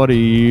 And what do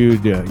you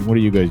do? What do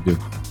you guys do?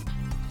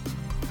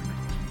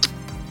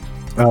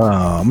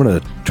 I'm going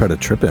to try to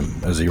trip him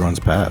as he runs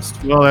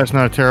past. Well, that's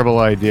not a terrible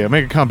idea.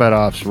 Make a combat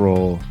ops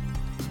roll.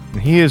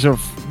 He's a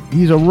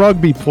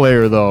rugby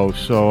player, though,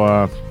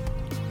 so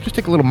just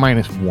take a little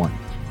 -1.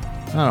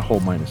 Not a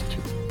whole -2.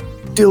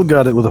 Still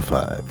got it with a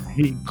 5.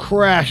 He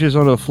crashes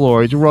onto the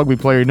floor. He's a rugby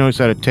player. He knows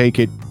how to take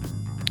it.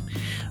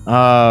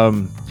 What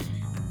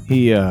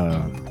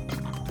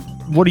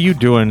are you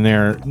doing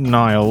there,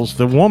 Niles?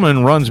 The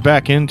woman runs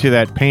back into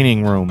that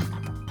painting room.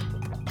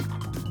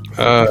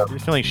 I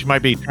feel like she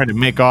might be trying to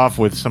make off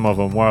with some of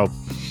them. Well,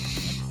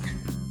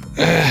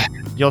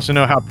 you also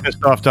know how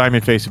pissed off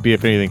Diamond Face would be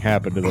if anything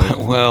happened to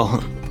them.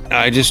 Well,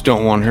 I just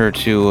don't want her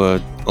to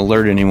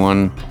alert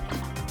anyone.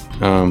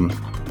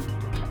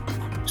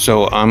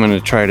 So I'm going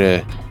to try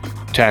to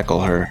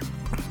tackle her.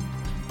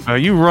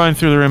 You run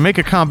through the room, make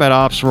a combat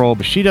ops roll,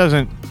 but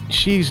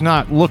she's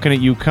not looking at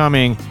you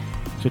coming.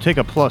 So take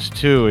a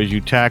 +2 as you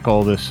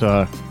tackle this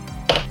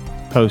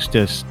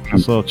hostess,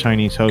 this little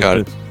Chinese hostess. Got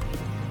it.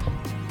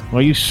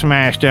 Well, you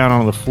smash down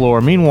on the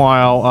floor.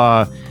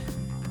 Meanwhile,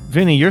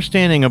 Vinny, you're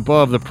standing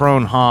above the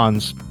prone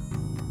Hans,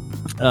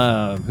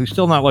 who's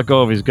still not let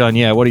go of his gun.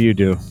 Yeah, what do you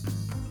do?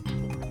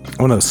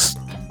 I'm going to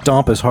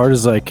stomp as hard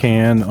as I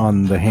can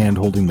on the hand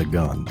holding the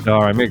gun.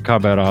 All right, make a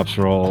combat ops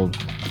roll.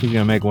 He's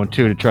going to make 1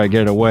 too to try to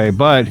get it away,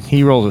 but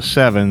he rolls a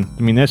 7.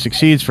 I mean, that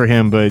succeeds for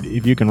him, but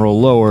if you can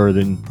roll lower,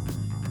 then...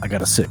 I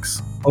got a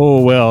 6. Oh,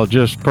 well,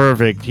 just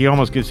perfect. He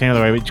almost gets handed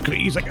away, but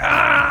he's like,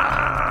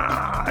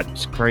 ah!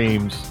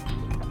 Screams.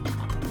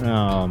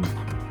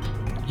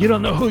 You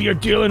don't know who you're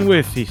dealing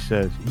with, he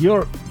says.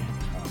 And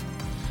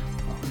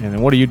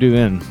then what do you do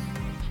then?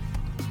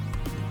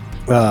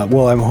 Well,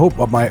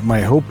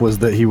 my hope was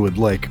that he would,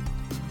 like,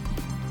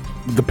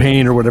 the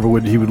pain or whatever,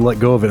 he would let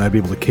go of it and I'd be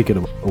able to kick it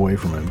away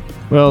from him.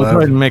 Well, go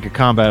ahead and make a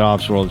combat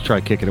ops roll to try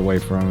to kick it away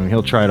from him.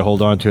 He'll try to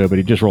hold on to it, but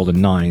he just rolled a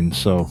 9,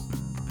 so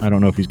I don't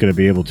know if he's going to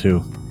be able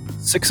to.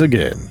 6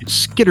 again. It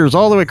skitters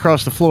all the way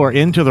across the floor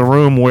into the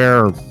room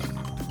where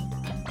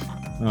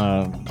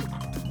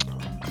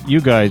you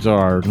guys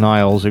are,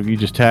 Niles, if you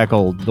just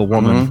tackle the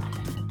woman.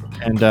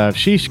 Mm-hmm. And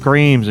she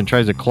screams and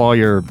tries to claw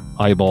your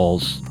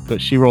eyeballs,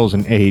 but she rolls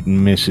an 8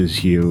 and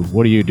misses you.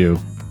 What do you do?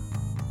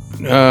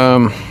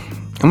 I'm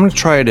going to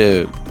try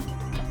to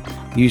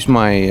use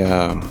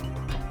my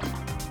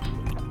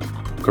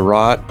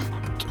garrote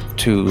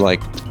to,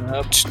 like,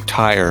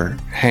 tie her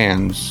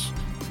hands.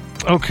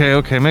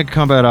 Okay, make a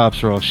combat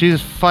ops roll.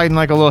 She's fighting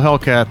like a little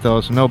Hellcat,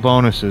 though, so no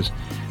bonuses.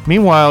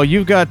 Meanwhile,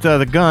 you've got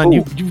the gun.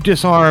 You've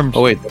disarmed.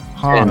 Oh, wait.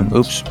 Hans.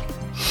 Oops.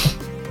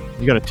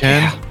 You got a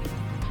 10? Yeah.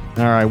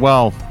 All right,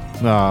 well,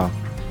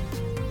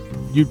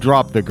 you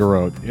drop the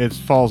garrote. It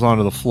falls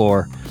onto the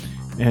floor,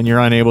 and you're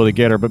unable to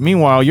get her. But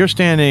meanwhile, you're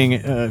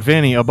standing,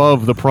 Vinny,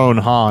 above the prone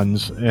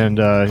Hans, and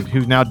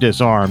who's now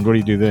disarmed. What do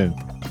you do then?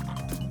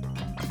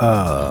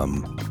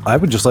 I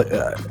would just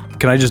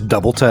can I just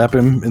double tap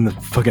him in the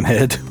fucking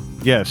head?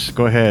 Yes,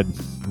 go ahead.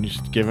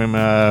 Just give him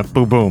a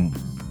boom.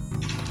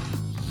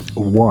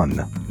 1.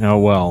 Oh,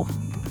 well.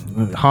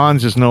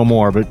 Hans is no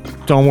more, but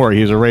don't worry,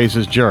 he's a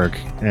racist jerk,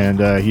 and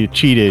he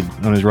cheated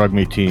on his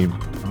rugby team.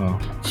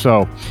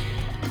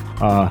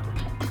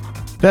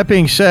 That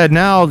being said,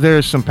 now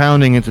there's some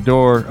pounding at the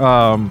door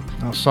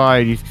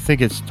outside. You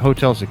think it's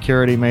hotel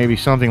security, maybe,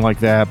 something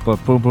like that,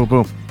 but boom.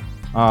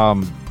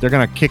 They're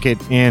going to kick it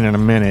in a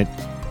minute,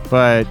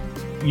 but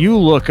you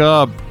look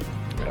up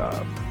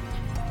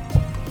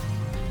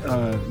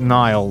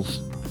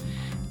Niles.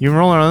 You're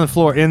rolling on the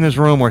floor in this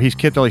room where he's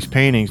kept all these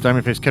paintings.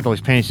 Diamond Face kept all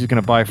these paintings he's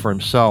going to buy for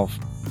himself.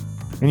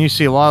 And you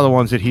see a lot of the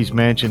ones that he's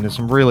mentioned and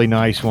some really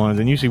nice ones.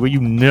 And you see what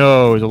you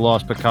know is a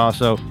lost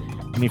Picasso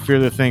and you fear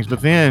the things. But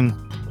then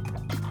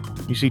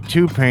you see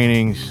 2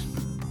 paintings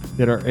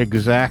that are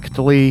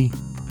exactly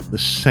the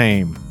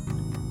same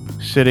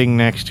sitting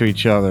next to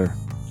each other.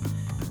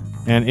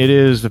 And it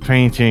is the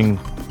painting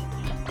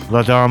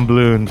La Dame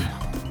Blonde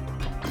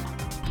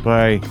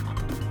by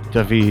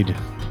David.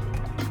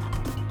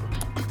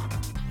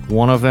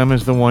 One of them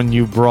is the one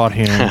you brought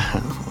him,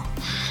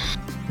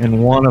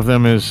 and one of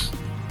them is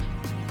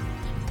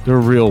the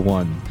real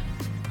one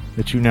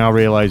that you now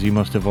realize you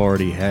must have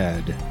already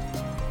had.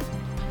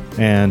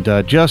 And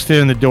just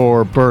then the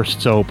door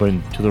bursts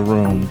open to the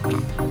room.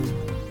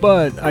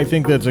 But I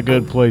think that's a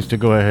good place to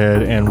go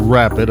ahead and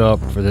wrap it up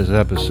for this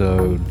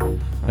episode.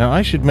 Now,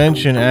 I should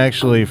mention,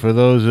 actually, for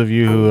those of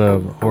you who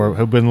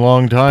have been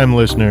long-time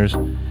listeners,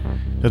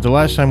 that the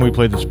last time we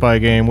played the spy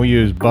game, we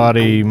used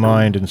body,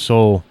 mind, and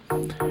soul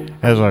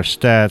as our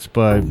stats,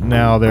 but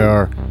now there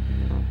are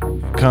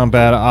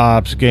combat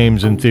ops,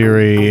 games in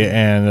theory,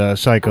 and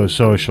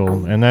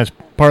psychosocial, and that's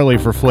partly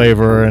for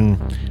flavor and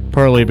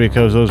partly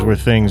because those were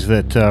things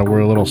that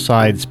were little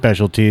side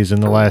specialties in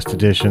the last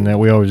edition that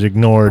we always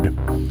ignored.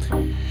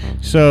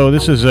 So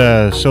this is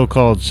a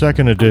so-called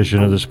second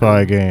edition of the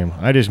spy game.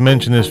 I just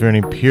mention this for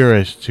any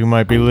purists who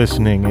might be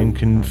listening and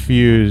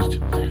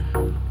confused.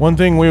 One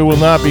thing we will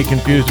not be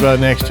confused about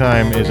next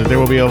time is that there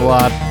will be a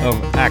lot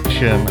of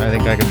action. I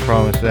think I can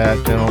promise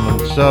that, gentlemen.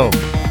 So,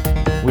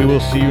 we will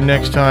see you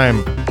next time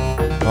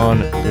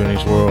on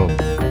Goonies World.